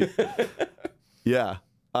of sleep. Yeah.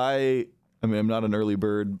 I mean, I'm not an early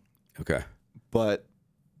bird, Okay. but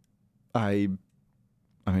I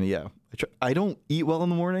mean, yeah. I don't eat well in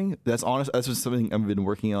the morning. That's honest. That's just something I've been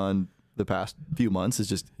working on the past few months is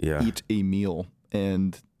just eat a meal.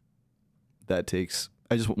 And that takes,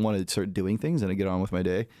 I just want to start doing things and I get on with my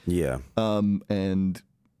day. Yeah. And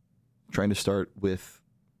trying to start with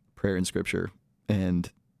prayer and scripture,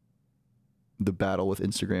 and the battle with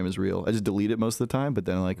Instagram is real. I just delete it most of the time, but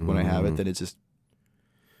then like when I have it, then it's just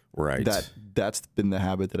Right. That's been the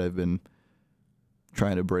habit that I've been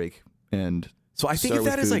trying to break. And so I think of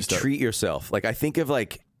that as like treat yourself. Like I think of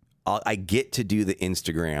like I get to do the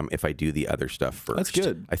Instagram if I do the other stuff first. That's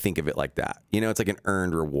good. I think of it like that. You know, it's like an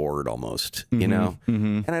earned reward almost, you know?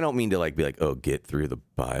 And I don't mean to like be like, oh, get through the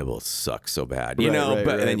Bible sucks so bad, you know? And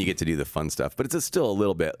then you get to do the fun stuff. But it's still a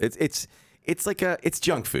little bit, it's like it's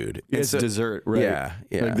junk food. It's dessert, right? Yeah.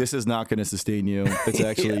 Like this is not going to sustain you. It's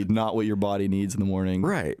actually not what your body needs in the morning.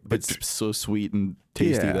 Right. But it's so sweet and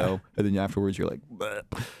tasty though. And then afterwards you're like, bleh.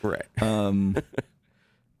 Right.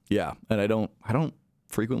 Yeah. And I don't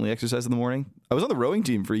frequently exercise in the morning. I was on the rowing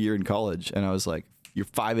team for a year in college, and I was like, you're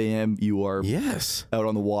 5 a.m. You are out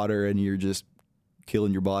on the water, and you're just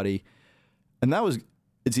killing your body. And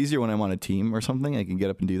it's easier when I'm on a team or something. I can get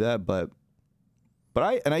up and do that. But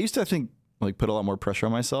I used to, I think, like put a lot more pressure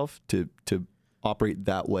on myself to operate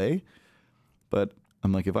that way. But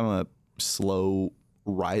I'm like, if I'm a slow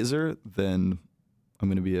riser, then I'm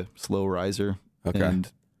going to be a slow riser. Okay.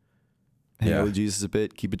 And hang out with Jesus a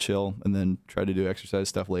bit, keep it chill, and then try to do exercise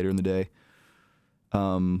stuff later in the day.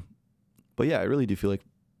 But yeah, I really do feel like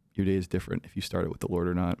your day is different if you start it with the Lord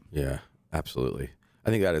or not. Yeah, absolutely. I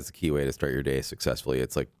think that is the key way to start your day successfully.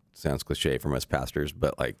 It's like, sounds cliche from us pastors,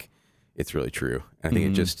 but like, it's really true. And I think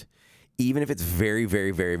it just, even if it's very, very,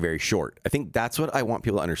 very, very short, I think that's what I want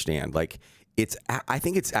people to understand. Like, I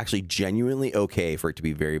think it's actually genuinely okay for it to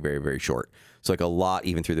be very, very, very short. So like a lot,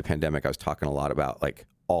 even through the pandemic, I was talking a lot about like,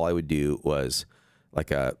 all I would do was like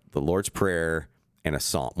the Lord's Prayer and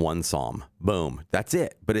one psalm. Boom. That's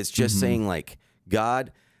it. But it's just saying like,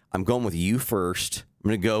 God, I'm going with you first. I'm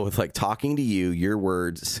going to go with like talking to you, your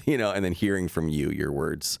words, you know, and then hearing from you, your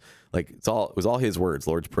words. Like it was all his words,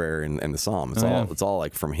 Lord's Prayer and the psalm. It's all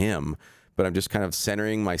like from him. But I'm just kind of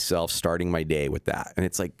centering myself, starting my day with that. And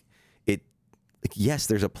it's like, yes,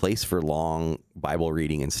 there's a place for long Bible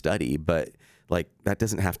reading and study, but like that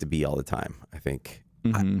doesn't have to be all the time, I think.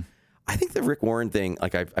 I think the Rick Warren thing,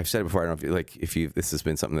 like I've said it before, I don't know if this has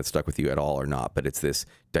been something that stuck with you at all or not, but it's this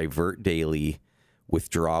divert daily,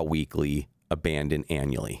 withdraw weekly, abandon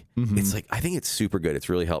annually. It's like, I think it's super good. It's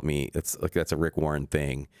really helped me. It's like, that's a Rick Warren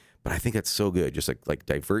thing, but I think that's so good. Just like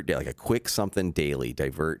divert daily, like a quick something daily,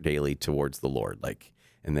 divert daily towards the Lord, like,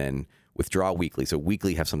 and then withdraw weekly. So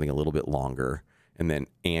weekly have something a little bit longer. And then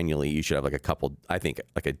annually, you should have like I think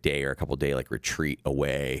like a day or a couple day like retreat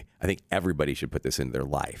away. I think everybody should put this into their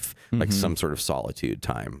life, like some sort of solitude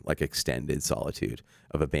time, like extended solitude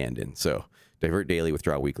of abandon. So divert daily,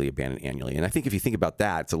 withdraw weekly, abandon annually. And I think if you think about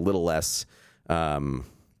that, it's a little less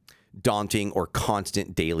daunting or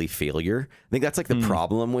constant daily failure. I think that's like the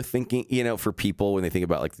problem with thinking, you know, for people when they think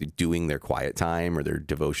about like doing their quiet time or their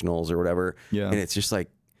devotionals or whatever. Yeah. And it's just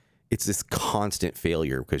like, it's this constant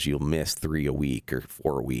failure because you'll miss 3 a week or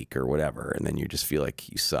 4 a week or whatever. And then you just feel like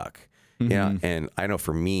you suck. Yeah. And I know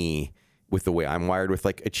for me, with the way I'm wired with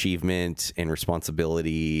like achievement and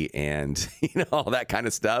responsibility and, you know, all that kind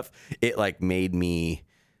of stuff, it like made me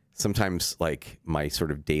sometimes like my sort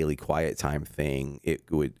of daily quiet time thing,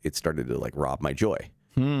 it started to like rob my joy.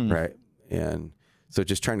 Right. And so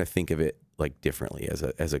just trying to think of it like differently as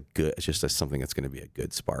a good, it's just as something that's going to be a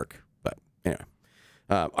good spark. But anyway.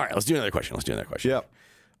 All right, let's do another question. Yep.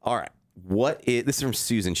 All right. This is from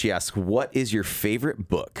Susan. She asks, what is your favorite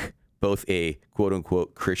book? Both a quote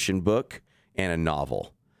unquote Christian book and a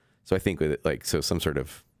novel. So I think with it, like, so some sort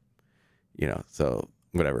of, you know, so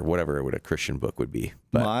whatever a Christian book would be.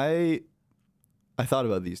 But I thought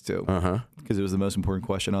about these two because it was the most important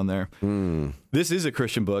question on there. This is a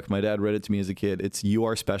Christian book. My dad read it to me as a kid. It's You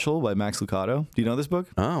Are Special by Max Lucado. Do you know this book?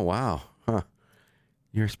 Oh, wow. Huh.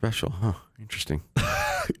 You're special. Huh. Interesting.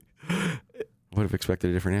 Would have expected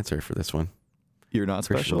a different answer for this one. You're not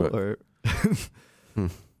special, or just,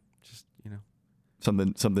 you know,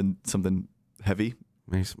 something heavy.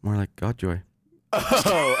 Maybe more like God joy.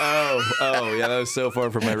 Oh, yeah, that was so far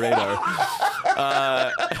from my radar.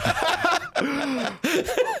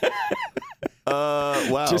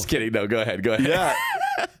 Wow. Just kidding. No, go ahead. Yeah.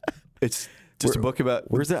 It's just a book about.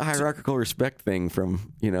 Where's that hierarchical respect thing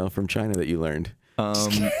from China that you learned?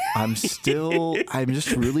 I'm just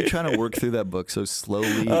really trying to work through that book so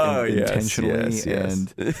slowly and intentionally. Yes.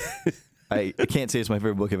 And I can't say it's my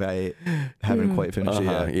favorite book if I haven't quite finished it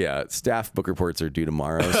yet. Yeah. Staff book reports are due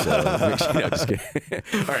tomorrow. So just kidding.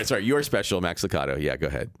 All right. Sorry. You're Special, Max Lucado. Yeah, go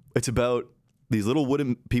ahead. It's about these little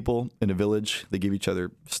wooden people in a village. They give each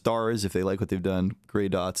other stars if they like what they've done, gray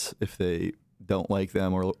dots if they don't like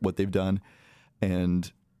them or what they've done.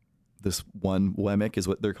 And this one Wemmick is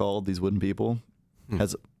what they're called. These wooden people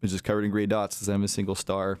is just covered in gray dots. Doesn't have a single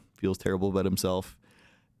star. Feels terrible about himself,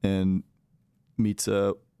 and meets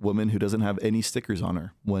a woman who doesn't have any stickers on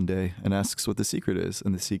her one day, and asks what the secret is.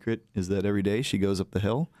 And the secret is that every day she goes up the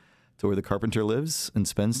hill to where the carpenter lives and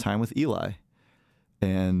spends time with Eli.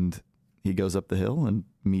 And he goes up the hill and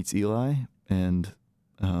meets Eli and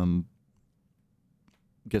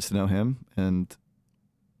gets to know him. And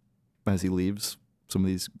as he leaves, some of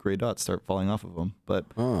these gray dots start falling off of him. But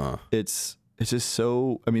it's just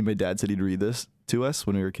so, I mean, my dad said he'd read this to us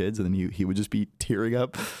when we were kids, and then he would just be tearing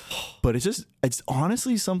up. But it's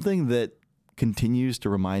honestly something that continues to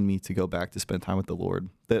remind me to go back to spend time with the Lord.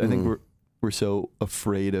 That I think we're so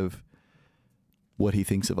afraid of what he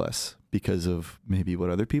thinks of us because of maybe what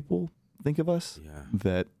other people think of us,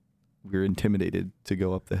 that we're intimidated to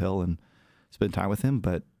go up the hill and spend time with him.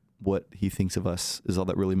 But what he thinks of us is all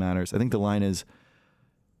that really matters. I think the line is,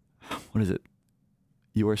 what is it?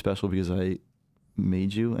 You are special because I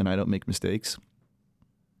made you and I don't make mistakes.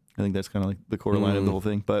 I think that's kind of like the core line of the whole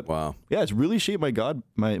thing. But yeah, it's really shaped my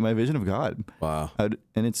my vision of God. Wow. And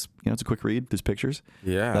it's, it's a quick read. There's pictures.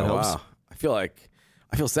 Yeah. That helps. Wow.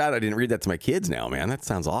 I feel sad I didn't read that to my kids now, man. That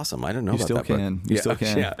sounds awesome. I don't know about that book. You still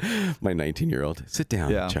can. Yeah. My 19-year-old. Sit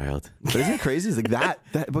down, child. But isn't it crazy? It's like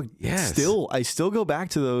that book. Yes. I still go back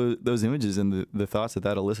to those images and the thoughts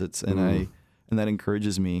that elicits, and that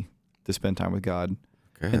encourages me to spend time with God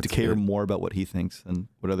and to care more about what he thinks and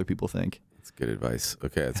what other people think. That's good advice.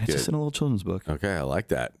 Okay, that's good. It's just in a little children's book. Okay, I like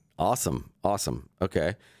that. Awesome.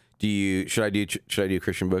 Okay. Should I do a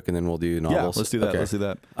Christian book and then we'll do novels? Yeah, let's do that. Okay. Let's do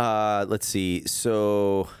that. Let's see.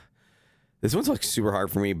 So this one's like super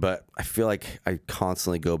hard for me, but I feel like I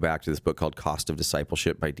constantly go back to this book called Cost of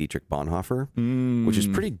Discipleship by Dietrich Bonhoeffer, which is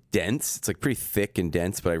pretty dense. It's like pretty thick and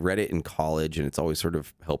dense, but I read it in college and it's always sort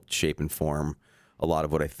of helped shape and form a lot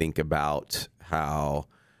of what I think about how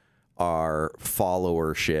our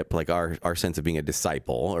followership, like our sense of being a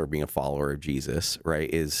disciple or being a follower of Jesus,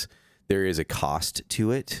 right, there is a cost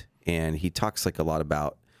to it. And he talks like a lot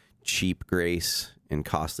about cheap grace and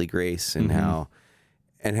costly grace and how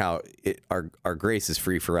our grace is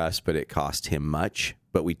free for us, but it cost him much,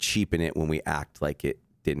 but we cheapen it when we act like it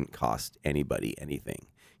didn't cost anybody anything.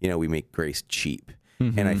 We make grace cheap.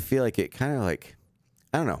 And I feel like it kind of like,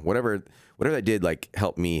 I don't know, whatever that did, like,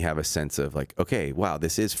 help me have a sense of like, okay, wow,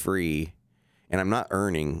 this is free and I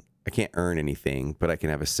can't earn anything, but I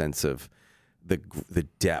can have a sense of the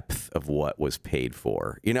depth of what was paid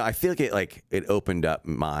for. I feel like it opened up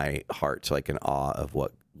my heart to like an awe of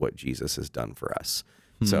what Jesus has done for us.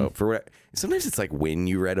 So sometimes it's like when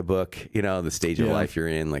you read a book, the stage of life you're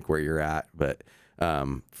in, like where you're at. But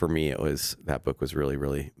for me, that book was really,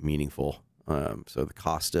 really meaningful. So The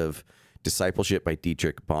Cost of Discipleship by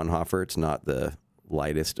Dietrich Bonhoeffer. It's not the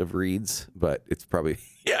lightest of reads, but it's probably,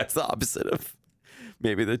 it's the opposite of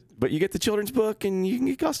maybe but you get the children's book and you can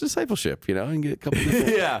get Cost of Discipleship, and get a couple different.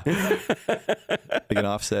 They can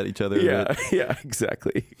offset each other. Yeah,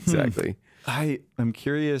 exactly. I'm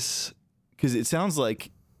curious because it sounds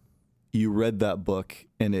like you read that book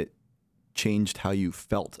and it changed how you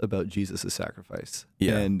felt about Jesus' sacrifice.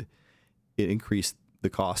 Yeah. And it increased the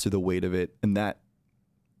cost or the weight of it, and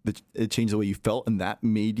it changed the way you felt, and that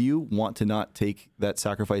made you want to not take that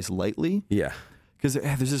sacrifice lightly. Yeah. Because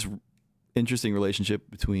there's this interesting relationship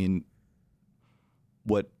between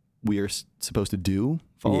what we are supposed to do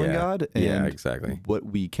following God and exactly. what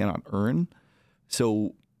we cannot earn.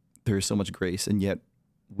 So there's so much grace, and yet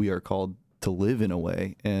we are called to live in a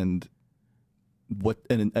way. And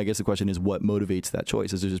I guess the question is, what motivates that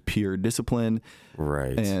choice? Is it just pure discipline?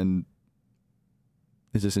 Right. And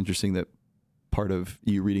it's just interesting that part of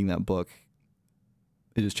you reading that book,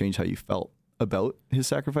 it just changed how you felt about his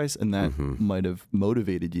sacrifice, and that might have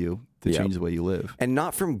motivated you to change the way you live. And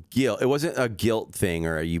not from guilt. It wasn't a guilt thing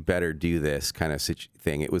or you better do this kind of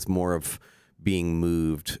thing. It was more of being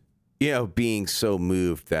moved, being so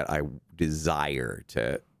moved that I desire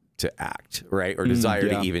to act, right? Or desire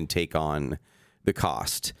to even take on the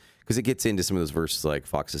cost. Because it gets into some of those verses like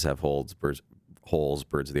foxes have holes, birds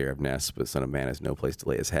of the air have nests, but the Son of Man has no place to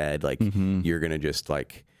lay his head. Like you're going to just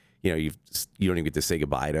like, you don't even get to say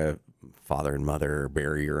goodbye to father and mother or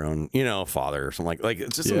bury your own, father or something like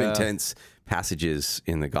it's just some intense passages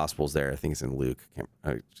in the Gospels there. I think it's in Luke.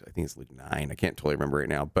 I think it's Luke 9. I can't totally remember right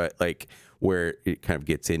now, but like where it kind of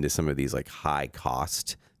gets into some of these like high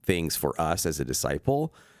cost things for us as a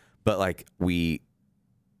disciple. But I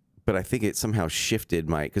think it somehow shifted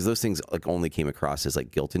because those things like only came across as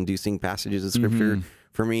like guilt inducing passages of scripture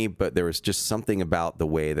for me. But there was just something about the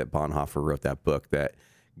way that Bonhoeffer wrote that book that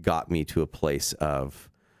got me to a place of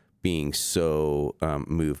being so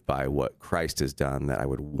moved by what Christ has done that I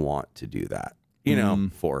would want to do that, you know,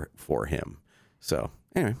 for him. So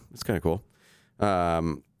anyway, it's kind of cool.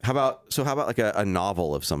 How about like a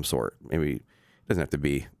novel of some sort? Maybe it doesn't have to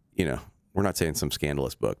be, you know, we're not saying some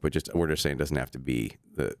scandalous book, but we're just saying it doesn't have to be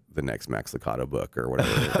the next Max Lucado book or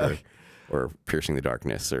whatever, or Piercing the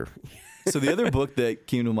Darkness or. So the other book that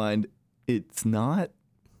came to mind, it's not,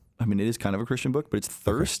 I mean, it is kind of a Christian book, but it's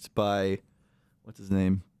Thirst by, what's his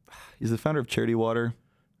name? He's the founder of Charity Water.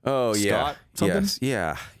 Oh, Scott something?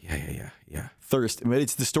 Yes. Yeah. Thirst. I mean,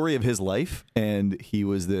 it's the story of his life. And he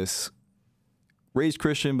was this raised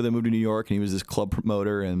Christian, but then moved to New York, and he was this club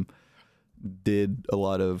promoter and did a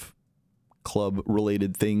lot of club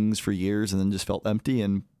related things for years, and then just felt empty,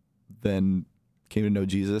 and then came to know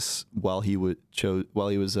Jesus while he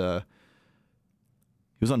was on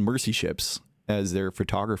Mercy Ships as their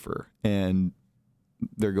photographer, and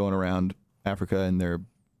they're going around Africa, and they're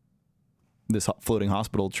this floating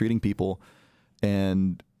hospital treating people.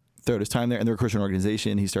 And throughout his time there, and they're a Christian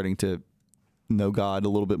organization, he's starting to know God a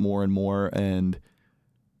little bit more and more, and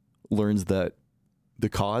learns that the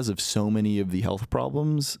cause of so many of the health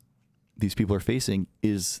problems these people are facing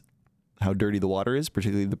is how dirty the water is,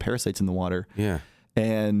 particularly the parasites in the water. Yeah.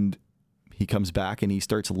 And he comes back and he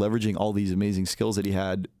starts leveraging all these amazing skills that he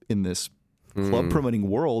had in this club promoting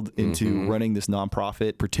world into running this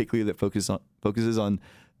nonprofit, particularly that focuses on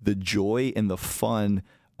the joy and the fun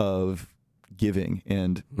of giving.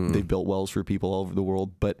 And they built wells for people all over the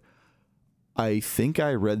world. But I think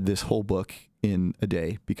I read this whole book in a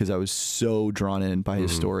day because I was so drawn in by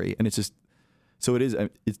his story. And it's just, so it is,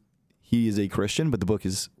 he is a Christian, but the book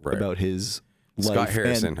is about his life. Scott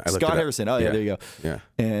Harrison. Scott Harrison. Oh, yeah, there you go. Yeah.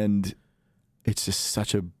 And it's just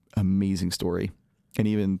such an amazing story. And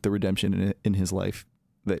even the redemption in his life,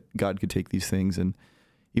 that God could take these things and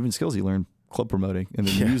even skills he learned club promoting and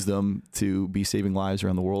then use them to be saving lives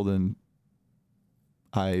around the world. And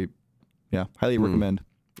I highly recommend.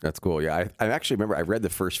 That's cool. Yeah. I actually remember I read the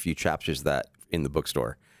first few chapters of that in the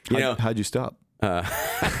bookstore. How'd you stop?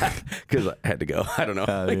 Because I had to go. I don't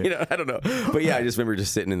know. You know, I don't know. But yeah, I just remember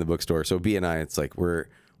just sitting in the bookstore. So BNI, it's like we're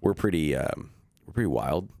pretty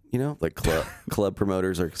wild. You know, like club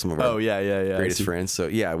promoters are some of our greatest friends. So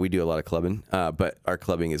yeah, we do a lot of clubbing. But our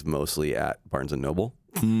clubbing is mostly at Barnes and Noble.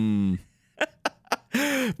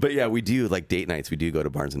 But yeah, we do like date nights. We do go to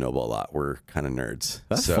Barnes and Noble a lot. We're kind of nerds.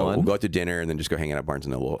 That's so fun. We'll go out to dinner and then just go hang out at Barnes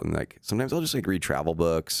and Noble. And like sometimes I'll just like read travel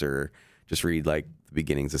books or just read like the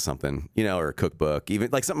beginnings of something, you know, or a cookbook, even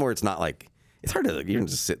like something where it's not like, it's hard to like, you can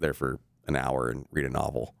just sit there for an hour and read a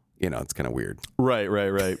novel. You know, it's kind of weird. Right.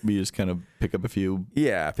 You just kind of pick up a few.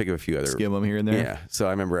 Yeah, pick up a few other. Skim them here and there. Yeah. So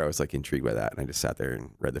I remember I was like intrigued by that, and I just sat there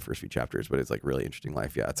and read the first few chapters. But it's like really interesting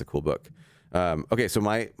life. Yeah, it's a cool book. Okay, so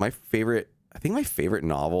my favorite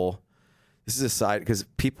novel. This is a side because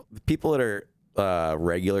people that are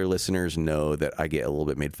regular listeners know that I get a little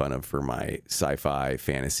bit made fun of for my sci-fi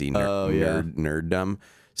fantasy nerddom.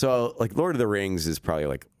 So like Lord of the Rings is probably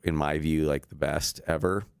like in my view like the best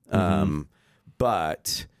ever.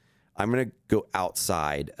 But I'm going to go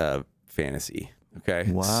outside of fantasy. Okay.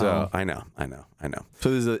 Wow. So I know.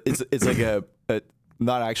 So it's like a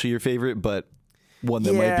not actually your favorite, but one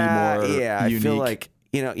that might be more unique. I feel like,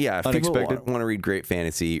 you know, if unexpected. people want to read great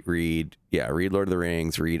fantasy, read Lord of the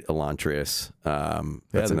Rings, read Elantris.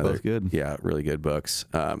 That's another both good. Yeah, really good books.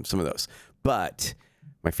 Some of those. But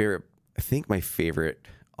my favorite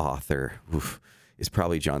author is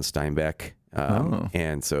probably John Steinbeck.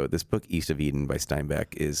 And so this book, East of Eden by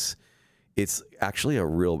Steinbeck, it's actually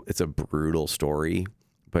it's a brutal story,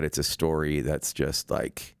 but it's a story that's just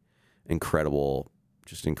like incredible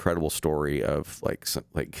story of like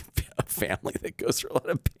a family that goes through a lot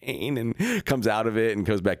of pain and comes out of it and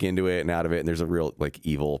goes back into it and out of it. And there's a real like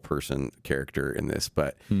evil person character in this,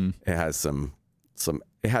 but it has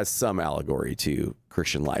some allegory to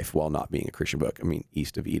Christian life while not being a Christian book. I mean,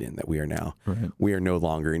 East of Eden, that we are no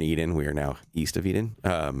longer in Eden. We are now east of Eden.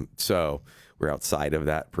 So we're outside of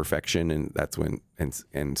that perfection. And that's when,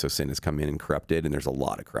 and so sin has come in and corrupted, and there's a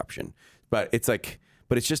lot of corruption, but it's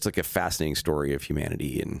just like a fascinating story of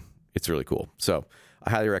humanity, and it's really cool. So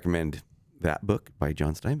I highly recommend that book by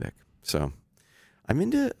John Steinbeck. So I'm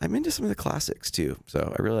into some of the classics too.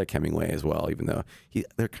 So I really like Hemingway as well, even though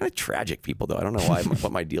they're kind of tragic people though. I don't know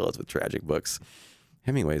what my deal is with tragic books.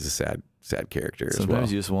 Hemingway is a sad character as well.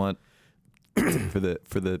 Sometimes you just want for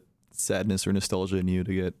the sadness or nostalgia in you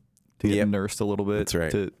to get nursed a little bit. That's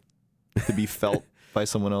right. To be felt by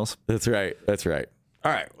someone else. That's right.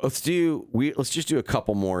 All right, let's just do a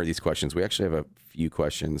couple more of these questions. We actually have a few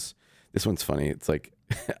questions. This one's funny. It's like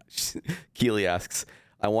Keely asks,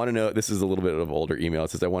 I want to know, this is a little bit of an older email.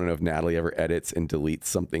 It says, I want to know if Natalie ever edits and deletes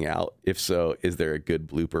something out. If so, is there a good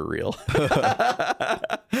blooper reel?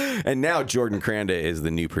 And now Jordan Cranda is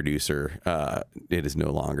the new producer. It is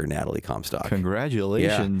no longer Natalie Comstock.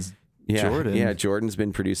 Congratulations, Jordan. Yeah, Jordan's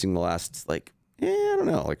been producing the last, I don't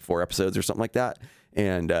know, 4 episodes or something like that.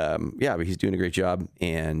 And but he's doing a great job.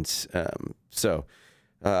 And so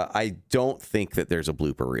I don't think that there's a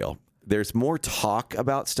blooper reel. There's more talk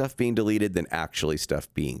about stuff being deleted than actually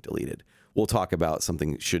stuff being deleted. We'll talk about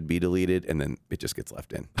something that should be deleted, and then it just gets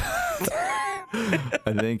left in.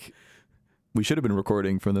 I think we should have been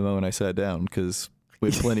recording from the moment I sat down, because we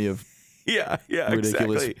had plenty of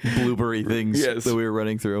ridiculous bloopery things that we were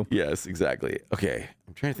running through. Yes, exactly. Okay,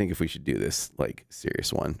 I'm trying to think if we should do this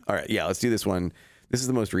serious one. All right, let's do this one. This is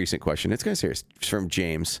the most recent question. It's kind of serious. It's from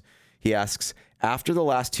James. He asks, after the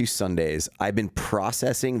last 2 Sundays, I've been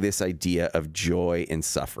processing this idea of joy in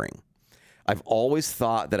suffering. I've always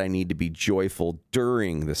thought that I need to be joyful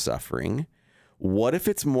during the suffering. What if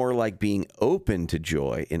it's more like being open to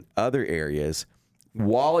joy in other areas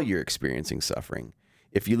while you're experiencing suffering?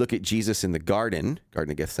 If you look at Jesus in the Garden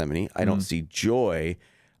of Gethsemane, I don't see joy,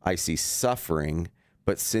 I see suffering.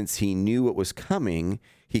 But since he knew what was coming,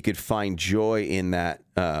 he could find joy in that,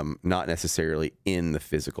 not necessarily in the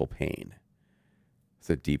physical pain. It's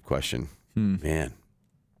a deep question, man.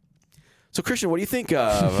 So, Christian, what do you think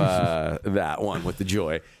of that one with the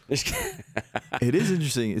joy? It is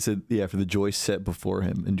interesting. It said, for the joy set before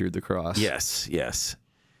him endured the cross. Yes.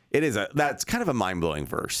 It is that's kind of a mind-blowing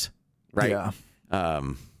verse, right? Yeah.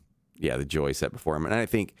 The joy set before him. And I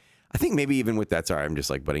think maybe even with that, sorry, I'm just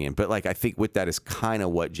butting in, but I think with that is kind of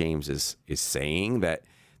what James is saying, that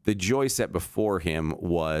the joy set before him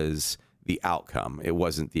was the outcome. It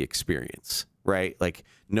wasn't the experience, right?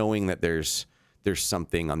 Knowing that there's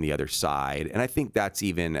something on the other side. And I think that's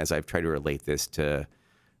even, as I've tried to relate this to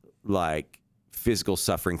physical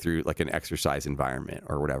suffering through an exercise environment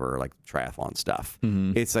or whatever, triathlon stuff.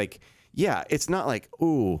 Mm-hmm. It's it's not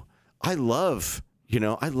ooh, I love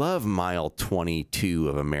mile 22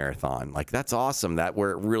 of a marathon. That's awesome. That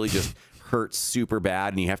where it really just hurts super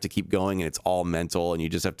bad and you have to keep going and it's all mental and you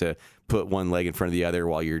just have to put one leg in front of the other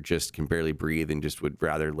while you're just can barely breathe and just would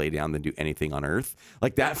rather lay down than do anything on earth.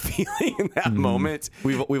 That feeling in that moment.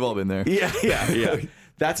 We've all been there. Yeah.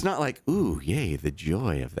 That's not ooh, yay, the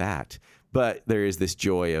joy of that. But there is this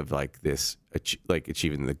joy of this,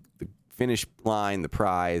 achieving the finish line, the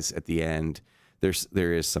prize at the end.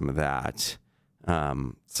 There is some of that.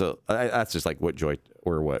 So that's just what joy,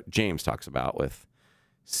 or what James talks about with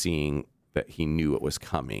seeing that he knew it was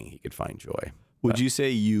coming, he could find joy. Would you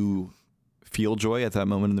say you feel joy at that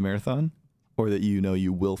moment in the marathon, or that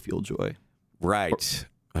you will feel joy? Right.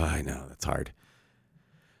 I know, that's hard.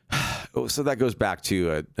 So that goes back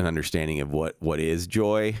to an understanding of what is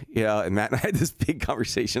joy. Yeah. And Matt and I had this big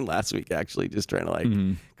conversation last week, actually, just trying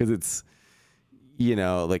to because it's,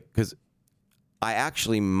 because I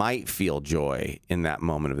actually might feel joy in that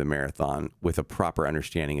moment of the marathon with a proper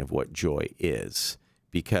understanding of what joy is,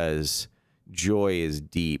 because joy is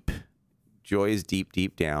deep. Joy is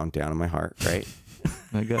deep down in my heart, right?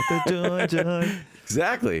 I got the joy.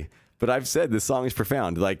 Exactly. But I've said this song is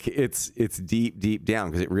profound. It's deep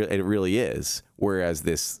down, because it really is. Whereas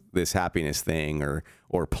this happiness thing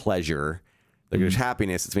or pleasure, there's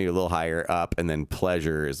happiness, it's maybe a little higher up, and then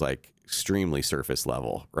pleasure is extremely surface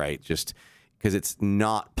level, right? Just because it's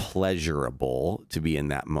not pleasurable to be in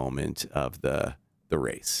that moment of the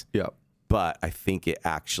race. Yeah. But I think it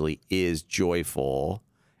actually is joyful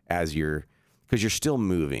because you're still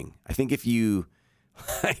moving. I think if you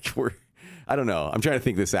I don't know, I'm trying to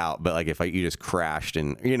think this out, but if you just crashed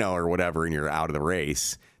and, or whatever, and you're out of the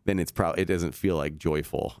race, then it doesn't feel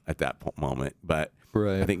joyful at that moment. But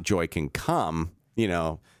right. I think joy can come,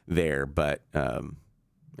 there. But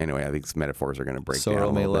anyway, I think these metaphors are going to break down.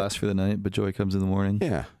 Sorrow may last for the night, but joy comes in the morning.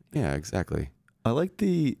 Yeah, exactly. I like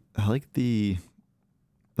the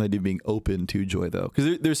idea of being open to joy, though,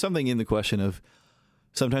 because there's something in the question of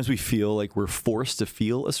sometimes we feel like we're forced to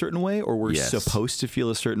feel a certain way, or we're supposed to feel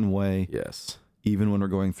a certain way. Yes. Even when we're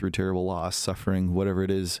going through terrible loss, suffering, whatever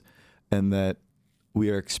it is, and that we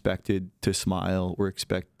are expected to smile, we're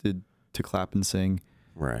expected to clap and sing.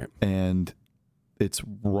 Right. And it's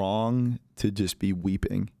wrong to just be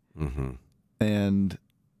weeping. Mm-hmm. And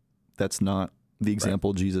that's not the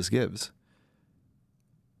example Jesus gives.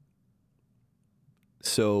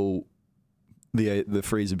 So the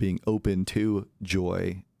phrase of being open to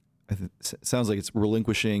joy sounds like it's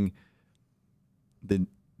relinquishing the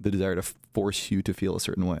desire to force you to feel a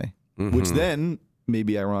certain way, which then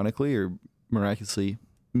maybe ironically or miraculously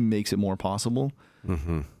makes it more possible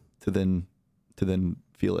to then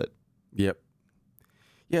feel it. Yep.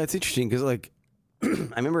 Yeah, it's interesting because like I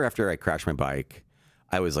remember after I crashed my bike,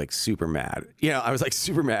 I was like super mad. I was like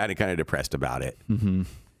super mad and kind of depressed about it. Mm-hmm.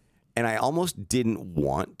 And I almost didn't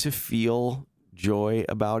want to feel joy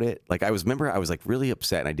about it. Like I was like really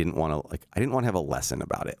upset and I didn't want to have a lesson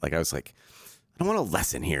about it. Like I was like, I don't want a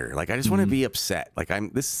lesson here. Like I just want to be upset. Like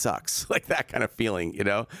this sucks. Like that kind of feeling,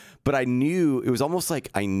 But I knew, it was almost like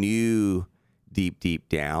I knew deep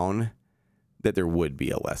down that there would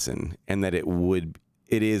be a lesson and that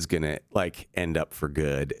it is going to like end up for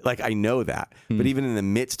good. Like I know that. But even in the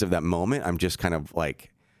midst of that moment, I'm just kind of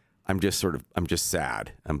like, I'm just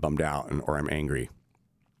sad. I'm bummed out or I'm angry.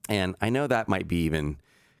 And I know that might be even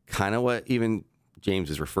kind of what even James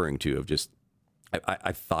is referring to of just,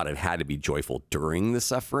 I thought it had to be joyful during the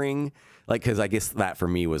suffering. Like, cause I guess that for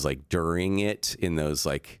me was like during it in those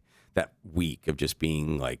like that week of just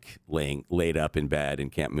being like laid up in bed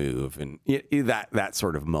and can't move and that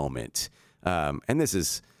sort of moment. And this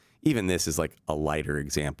is like a lighter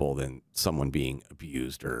example than someone being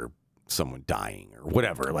abused or someone dying or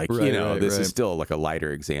whatever. Like, this is still like a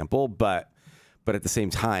lighter example, but at the same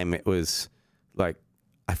time, it was like,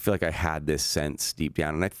 I feel like I had this sense deep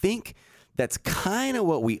down. And I think that's kind of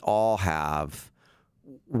what we all have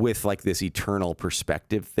with like this eternal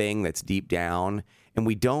perspective thing that's deep down. And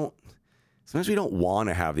sometimes we don't want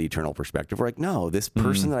to have the eternal perspective. We're like, no, this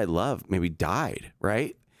person that I love maybe died,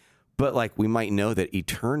 right? But like we might know that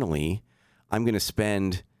eternally I'm going to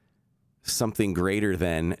spend something greater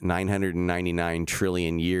than 999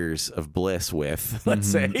 trillion years of bliss with, let's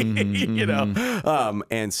say,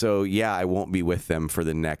 and so, I won't be with them for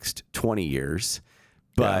the next 20 years,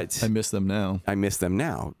 but I miss them now. I miss them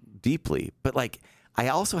now deeply. But like, I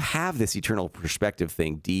also have this eternal perspective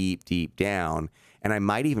thing deep down, and I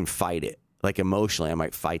might even fight it. Like emotionally, I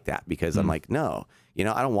might fight that because I'm like, no, I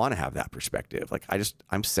don't want to have that perspective. Like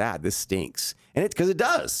I'm sad. This stinks. And it's because it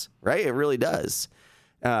does, right? It really does.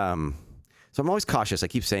 So I'm always cautious. I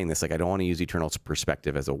keep saying this, like, I don't want to use eternal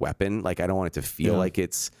perspective as a weapon. Like, I don't want it to feel like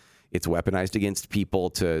it's weaponized against people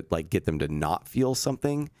to like get them to not feel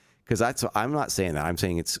something. Cause I'm not saying that. I'm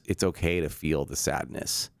saying it's okay to feel the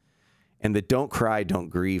sadness, and the don't cry, don't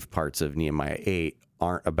grieve parts of Nehemiah 8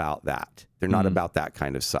 aren't about that. They're not about that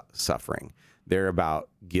kind of suffering. They're about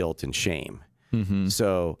guilt and shame. Mm-hmm.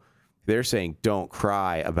 So they're saying, don't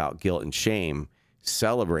cry about guilt and shame.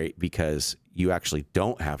 Celebrate because you actually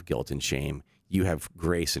don't have guilt and shame. You have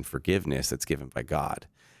grace and forgiveness that's given by God,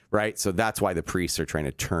 right? So that's why the priests are trying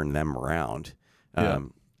to turn them around,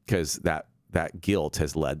 because that guilt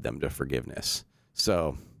has led them to forgiveness.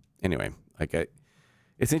 So anyway, like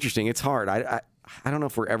it's interesting. It's hard. I don't know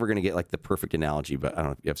if we're ever going to get like the perfect analogy, but I don't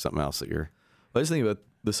know if you have something else that you're. I was thinking about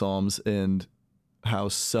the Psalms and how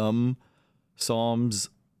some Psalms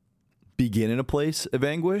begin in a place of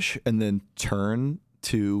anguish and then turn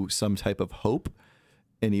to some type of hope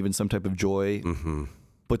and even some type of joy. Mm-hmm.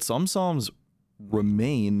 But some Psalms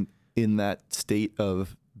remain in that state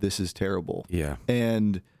of this is terrible. Yeah.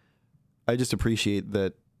 And I just appreciate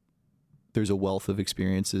that there's a wealth of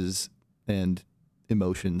experiences and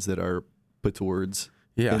emotions that are put towards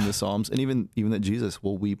in the Psalms. And even that Jesus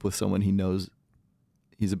will weep with someone he knows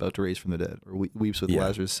he's about to raise from the dead, or weeps with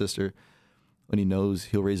Lazarus' sister when he knows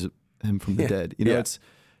he'll raise him from the dead.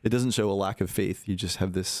 It doesn't show a lack of faith. You just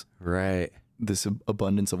have this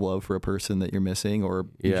abundance of love for a person that you're missing, or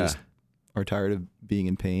you just are tired of being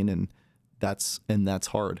in pain, and that's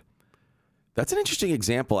hard. That's an interesting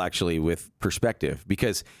example, actually, with perspective,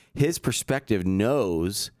 because his perspective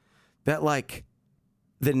knows that, like,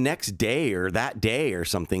 the next day or that day or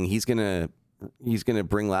something, he's gonna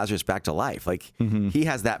bring Lazarus back to life. Like, he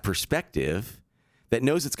has that perspective that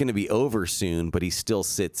knows it's going to be over soon, but he still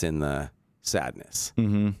sits in the sadness,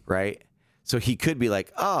 right? So he could be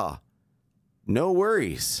like, "Oh, no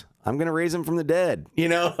worries. I'm going to raise him from the dead."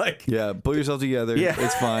 Pull yourself together. Yeah.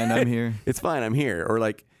 It's fine. I'm here. It's fine. I'm here. Or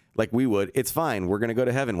like we would, it's fine. We're going to go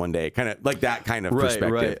to heaven one day. Kind of like that kind of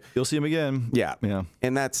perspective. Right. You'll see him again. Yeah. Yeah.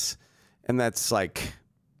 And that's like,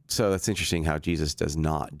 so that's interesting how Jesus does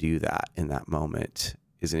not do that in that moment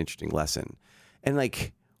is an interesting lesson. And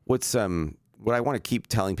like, what I want to keep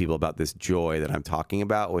telling people about this joy that I'm talking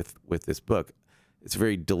about with this book, it's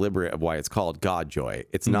very deliberate of why it's called God joy.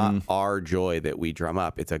 It's not our joy that we drum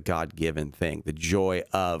up. It's a God-given thing. The joy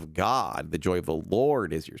of God, the joy of the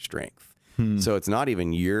Lord is your strength. So it's not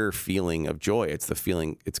even your feeling of joy. It's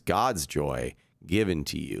it's God's joy given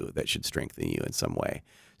to you that should strengthen you in some way.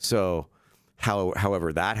 So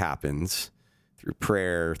however that happens, through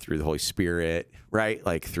prayer, through the Holy Spirit, right?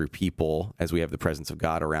 Like through people, as we have the presence of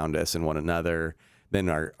God around us and one another, then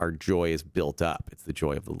our joy is built up. It's the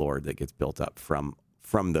joy of the Lord that gets built up from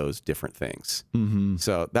from those different things.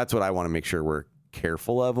 So that's what I want to make sure we're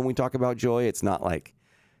careful of when we talk about joy. It's not like,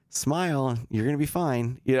 smile, you're going to be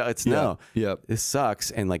fine. It's no, this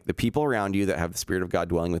sucks. And like the people around you that have the Spirit of God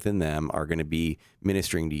dwelling within them are going to be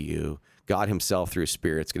ministering to you. God himself through his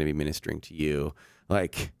Spirit is going to be ministering to you.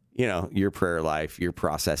 Like, your prayer life, your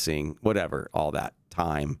processing, whatever, all that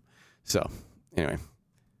time. So anyway,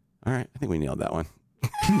 all right. I think we nailed that one.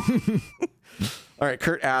 All right.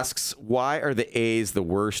 Kurt asks, why are the A's the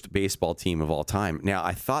worst baseball team of all time? Now,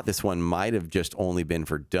 I thought this one might have just only been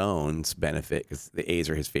for Doan's benefit because the A's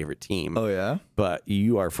are his favorite team. Oh, yeah? But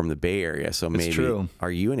you are from the Bay Area, so maybe. True.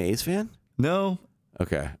 Are you an A's fan? No.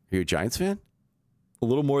 Okay. Are you a Giants fan? A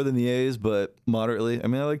little more than the A's, but moderately. I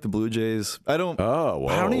mean, I like the Blue Jays. I don't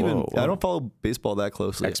follow baseball that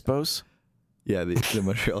closely. Expos? Yeah, the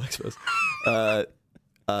Montreal Expos.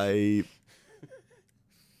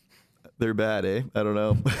 They're bad, eh? I don't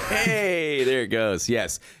know. Hey, there it goes.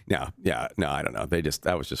 Yes. No, I don't know.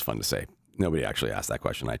 That was just fun to say. Nobody actually asked that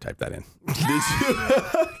question. I typed that in.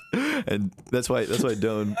 And that's why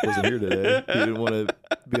Doan wasn't here today. He didn't want to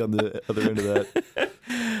be on the other end of that.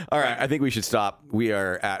 All right, I think we should stop. We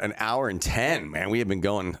are at an hour and 10, man. We have been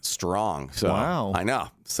going strong. So wow. I know.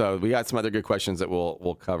 So we got some other good questions that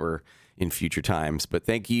we'll cover in future times. But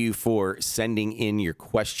thank you for sending in your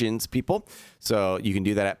questions, people. So you can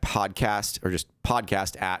do that at podcast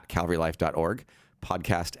at calvarylife.org,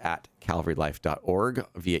 podcast at calvarylife.org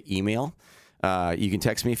via email. You can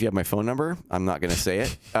text me if you have my phone number. I'm not going to say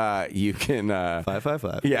it. You can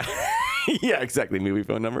 555. Yeah. Yeah, exactly. Movie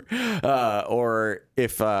phone number. Or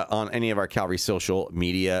if on any of our Calvary social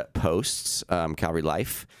media posts, Calvary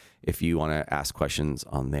Life, if you want to ask questions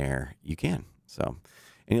on there, you can. So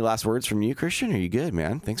any last words from you, Christian? Are you good,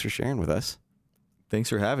 man? Thanks for sharing with us. Thanks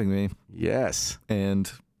for having me. Yes.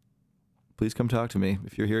 And please come talk to me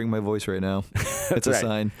if you're hearing my voice right now. It's a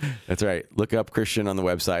sign. That's right. Look up Christian on the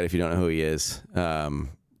website if you don't know who he is. Do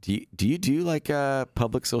you do like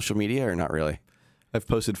public social media or not really? I've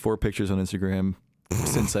posted 4 pictures on Instagram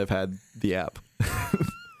since I've had the app.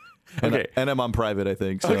 Okay. And I'm on private, I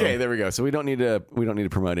think. So. Okay, there we go. So we don't need to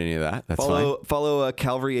promote any of that. That's fine. Follow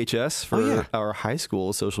Calvary HS for our high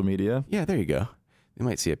school social media. Yeah, there you go. You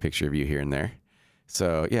might see a picture of you here and there.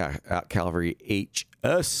 So yeah, at Calvary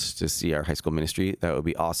HS to see our high school ministry. That would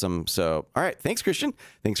be awesome. So all right, thanks, Christian.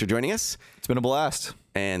 Thanks for joining us. It's been a blast.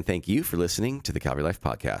 And thank you for listening to the Calvary Life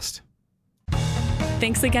Podcast.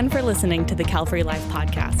 Thanks again for listening to the Calvary Life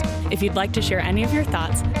Podcast. If you'd like to share any of your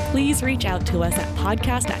thoughts, please reach out to us at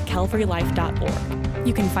podcast@calvarylife.org.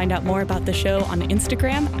 You can find out more about the show on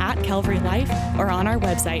Instagram at Calvary Life or on our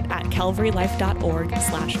website at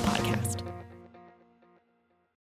calvarylife.org/podcast.